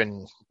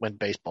 even when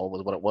baseball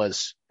was what it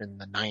was in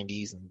the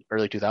 90s and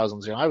early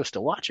 2000s, I was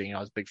still watching. I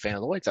was a big fan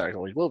of the White Sox,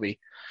 always will be.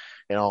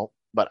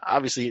 But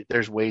obviously,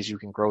 there's ways you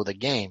can grow the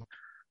game.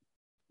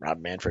 Rob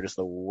Manfred is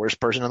the worst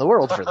person in the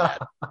world for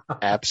that.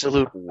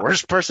 Absolute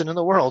worst person in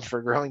the world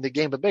for growing the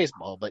game of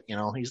baseball. But,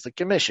 he's the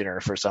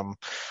commissioner for some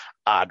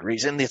odd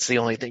reason. It's the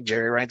only thing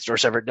Jerry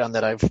Reinsdorf's ever done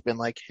that I've been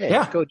like, hey,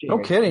 go Jerry. No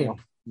kidding.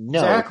 No.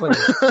 Exactly.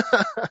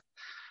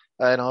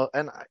 I know.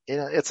 And,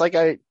 it's like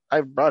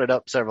I've brought it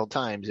up several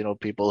times,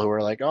 people who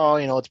are like, oh,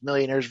 it's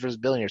millionaires versus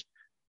billionaires.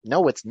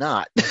 No, it's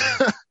not.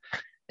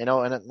 And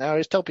I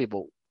always tell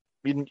people,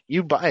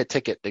 you buy a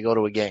ticket to go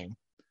to a game.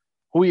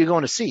 Who are you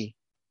going to see?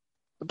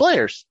 The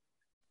players.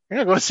 You're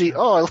not going to see,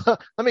 let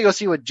me go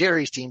see what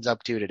Jerry's team's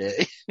up to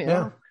today.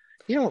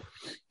 You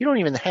don't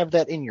even have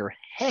that in your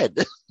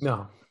head.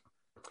 No.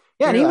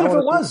 Yeah, and even if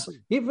it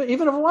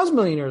was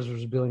millionaires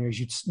versus billionaires,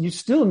 you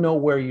still know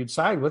where you'd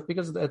side with,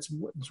 because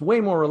it's way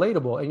more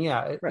relatable. And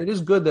it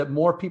is good that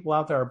more people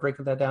out there are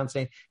breaking that down,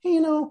 saying,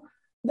 hey,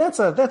 that's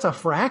a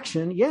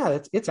fraction. Yeah,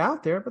 it's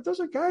out there, but those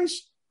are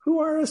guys who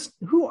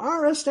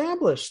are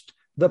established.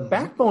 The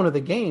backbone of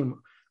the game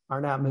are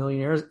not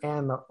millionaires,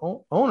 and the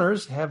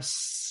owners have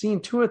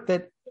seen to it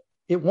that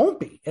it won't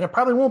be, and it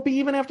probably won't be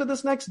even after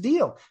this next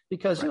deal,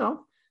 because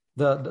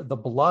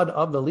the blood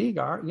of the league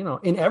are,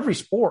 in every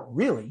sport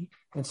really,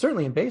 and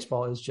certainly in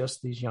baseball, is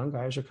just these young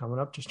guys are coming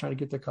up just trying to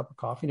get their cup of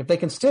coffee. And if they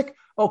can stick,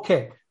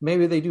 okay,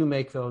 maybe they do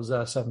make those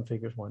 7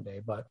 figures one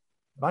day, but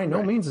by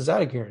no means is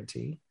that a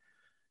guarantee.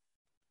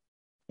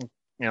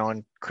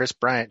 And Chris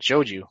Bryant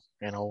showed you,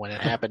 when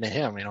it happened to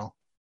him,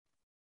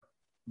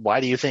 why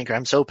do you think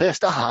I'm so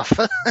pissed off?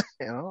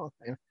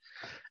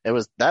 It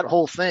was, that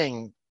whole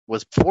thing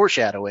was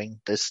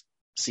foreshadowing this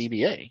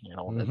CBA,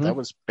 that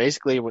was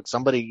basically what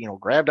somebody,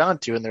 grabbed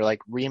onto, and they're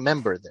like,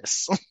 remember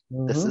this.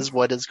 This is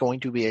what is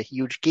going to be a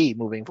huge key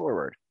moving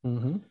forward.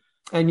 And,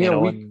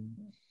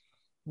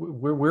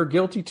 we're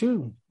guilty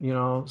too.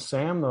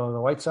 Sam,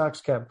 the White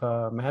Sox kept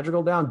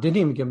Madrigal down, didn't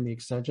even give him the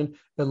extension.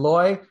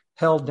 Eloy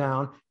held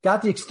down,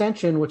 got the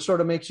extension, which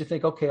sort of makes you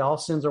think, okay, all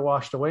sins are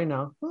washed away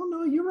now. Well,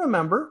 no, you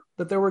remember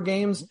that there were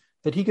games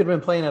that he could have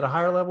been playing at a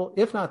higher level,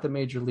 if not the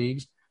major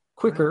leagues,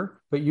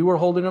 quicker, but you were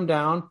holding him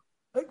down.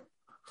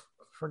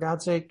 For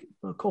God's sake,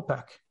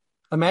 Kopech.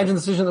 Imagine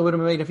the decision that would have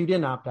been made if he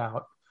didn't opt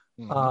out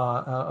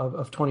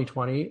of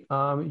 2020.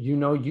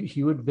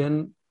 He would have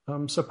been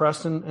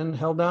suppressed and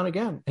held down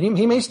again. And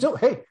he may still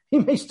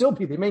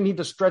be. They may need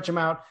to stretch him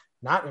out,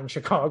 not in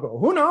Chicago.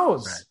 Who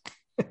knows?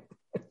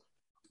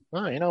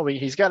 Right. Well,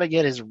 he's got to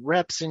get his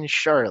reps in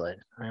Charlotte.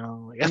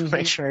 We got to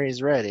make sure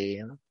he's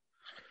ready.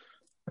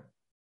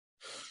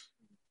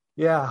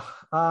 Yeah.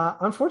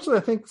 Unfortunately,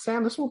 I think,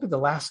 Sam, this won't be the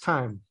last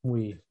time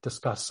we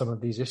discuss some of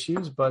these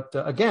issues. But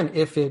again,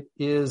 if it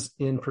is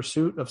in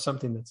pursuit of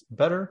something that's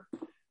better,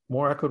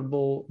 more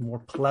equitable, more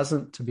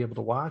pleasant to be able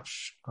to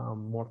watch,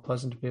 more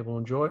pleasant to be able to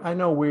enjoy. I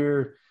know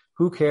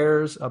who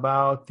cares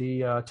about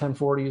the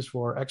 1040s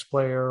for X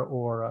player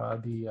or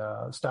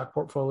the stock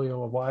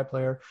portfolio of Y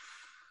player.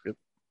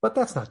 But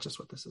that's not just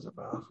what this is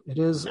about. It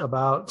is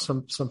about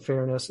some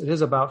fairness. It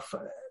is about,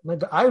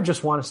 I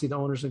just want to see the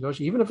owners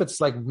negotiate, even if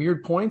it's like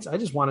weird points. I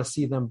just want to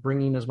see them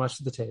bringing as much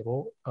to the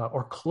table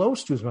or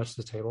close to as much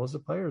to the table as the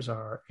players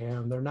are.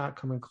 And they're not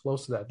coming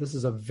close to that. This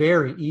is a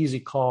very easy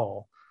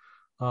call.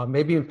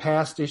 Maybe in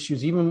past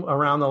issues, even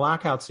around the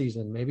lockout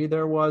season, maybe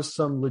there was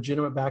some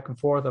legitimate back and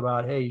forth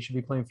about, hey, you should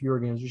be playing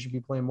fewer games. You should be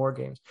playing more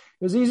games.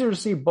 It was easier to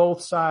see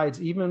both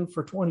sides, even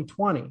for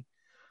 2020.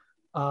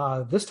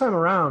 This time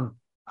around,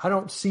 I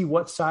don't see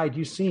what side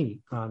you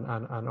see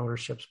on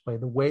ownership's play,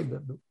 the way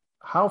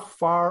how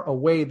far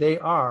away they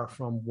are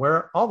from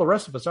where all the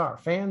rest of us are,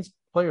 fans,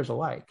 players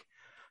alike.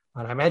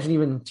 And I imagine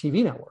even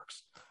TV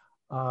networks,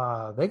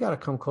 they got to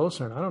come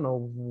closer. And I don't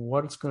know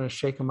what's going to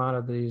shake them out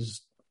of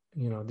these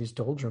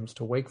doldrums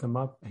to wake them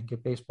up and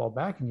get baseball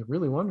back. And you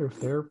really wonder if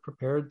they're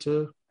prepared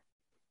to,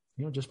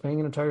 just paying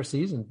an entire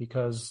season,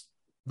 because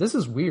this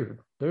is weird.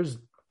 There's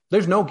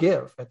no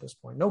give at this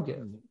point. No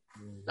give.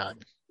 None.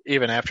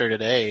 Even after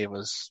today, it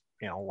was,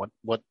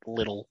 what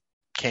little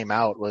came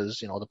out was,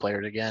 the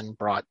players again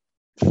brought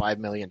 $5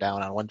 million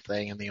down on one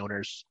thing, and the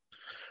owners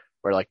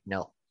were like,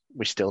 no,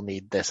 we still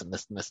need this and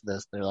this and this and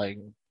this. They're like,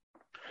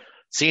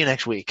 see you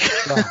next week.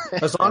 Yeah.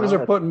 As long as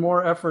they're putting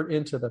more effort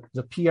into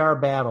the PR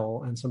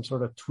battle and some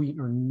sort of tweet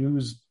or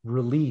news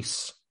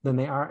release than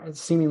they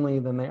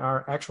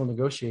are actual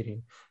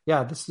negotiating.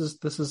 Yeah, this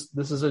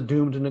is a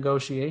doomed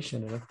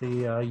negotiation. And if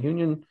the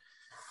union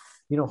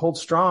hold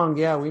strong,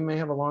 yeah, we may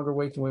have a longer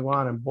wait than we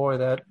want. And boy,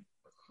 that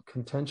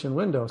contention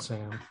window,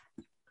 Sam,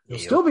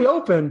 it'll still be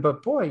open,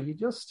 but boy, you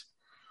just,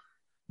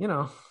 you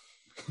don't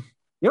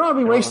want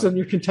to be wasting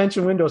your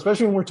contention window,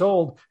 especially when we're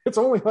told it's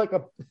only like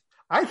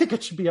I think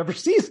it should be every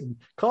season.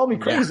 Call me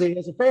crazy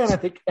as a fan. I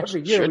think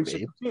every year we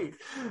should compete.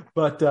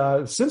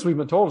 But since we've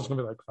been told it's going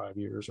to be like 5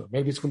 years, or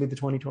maybe it's going to be the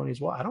 2020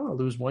 as well, I don't want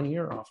to lose 1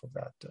 year off of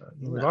that.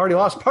 We've already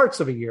lost parts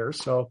of a year,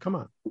 so come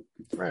on.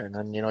 Right, and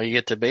then you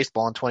get to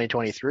baseball in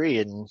 2023,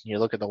 and you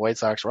look at the White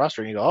Sox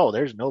roster, and you go, "Oh,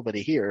 there's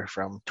nobody here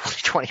from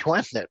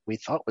 2021 that we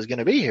thought was going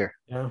to be here."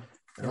 Yeah,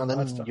 and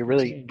then you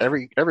really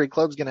every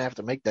club's going to have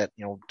to make that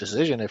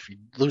decision. If you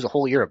lose a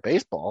whole year of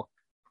baseball,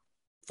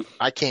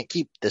 I can't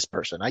keep this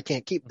person. I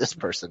can't keep this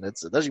person.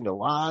 There's going to be a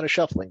lot of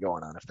shuffling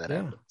going on if that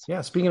happens.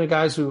 Yeah. Speaking of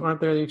guys who aren't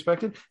there that you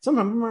expected, some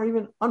of them are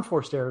even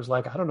unforced errors.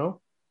 Like, I don't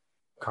know,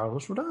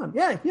 Carlos Rodon.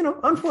 Yeah,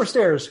 unforced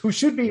errors who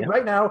should be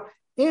right now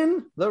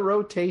in the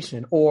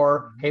rotation.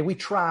 Or, hey, we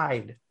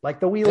tried. Like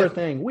the Wheeler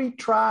thing. We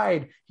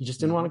tried. He just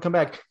didn't want to come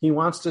back. He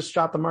wants to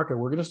shop the market.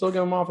 We're going to still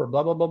give him offer.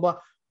 Blah, blah, blah, blah.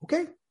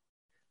 Okay.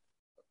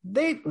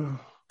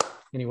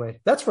 Anyway,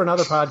 that's for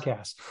another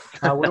podcast.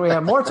 When we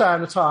have more time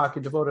to talk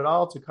and devote it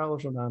all to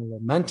Carlos Rodon,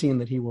 lamenting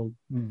that he will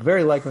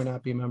very likely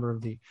not be a member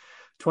of the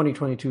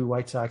 2022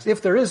 White Sox,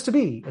 if there is to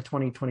be a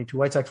 2022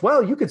 White Sox.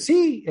 Well, you could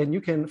see and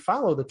you can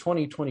follow the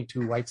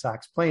 2022 White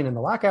Sox playing in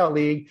the Lockout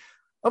League,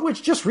 of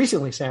which just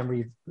recently Sam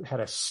Reed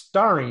had a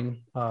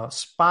starring,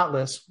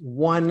 spotless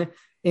 1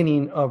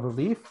 inning of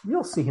relief.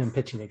 You'll see him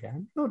pitching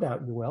again. No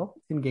doubt you will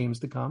in games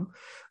to come.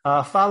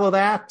 Follow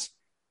that.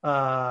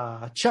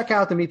 Check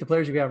out the Meet the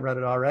Players if you haven't read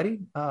it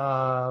already,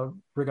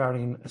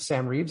 regarding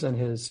Sam Reeves and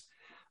his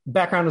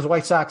background as a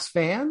White Sox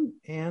fan.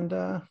 And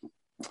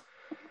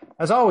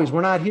As always, we're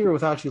not here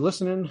without you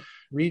listening,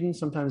 reading,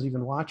 sometimes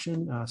even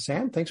watching.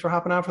 Sam, thanks for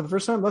hopping on for the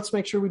first time. Let's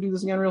make sure we do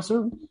this again real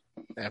soon.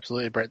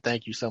 Absolutely, Brett.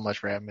 Thank you so much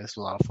for having me. This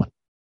was a lot of fun.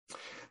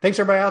 Thanks,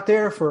 everybody out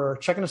there, for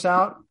checking us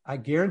out. I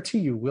guarantee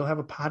you we'll have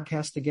a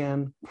podcast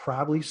again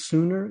probably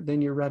sooner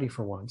than you're ready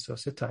for one. So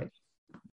sit tight.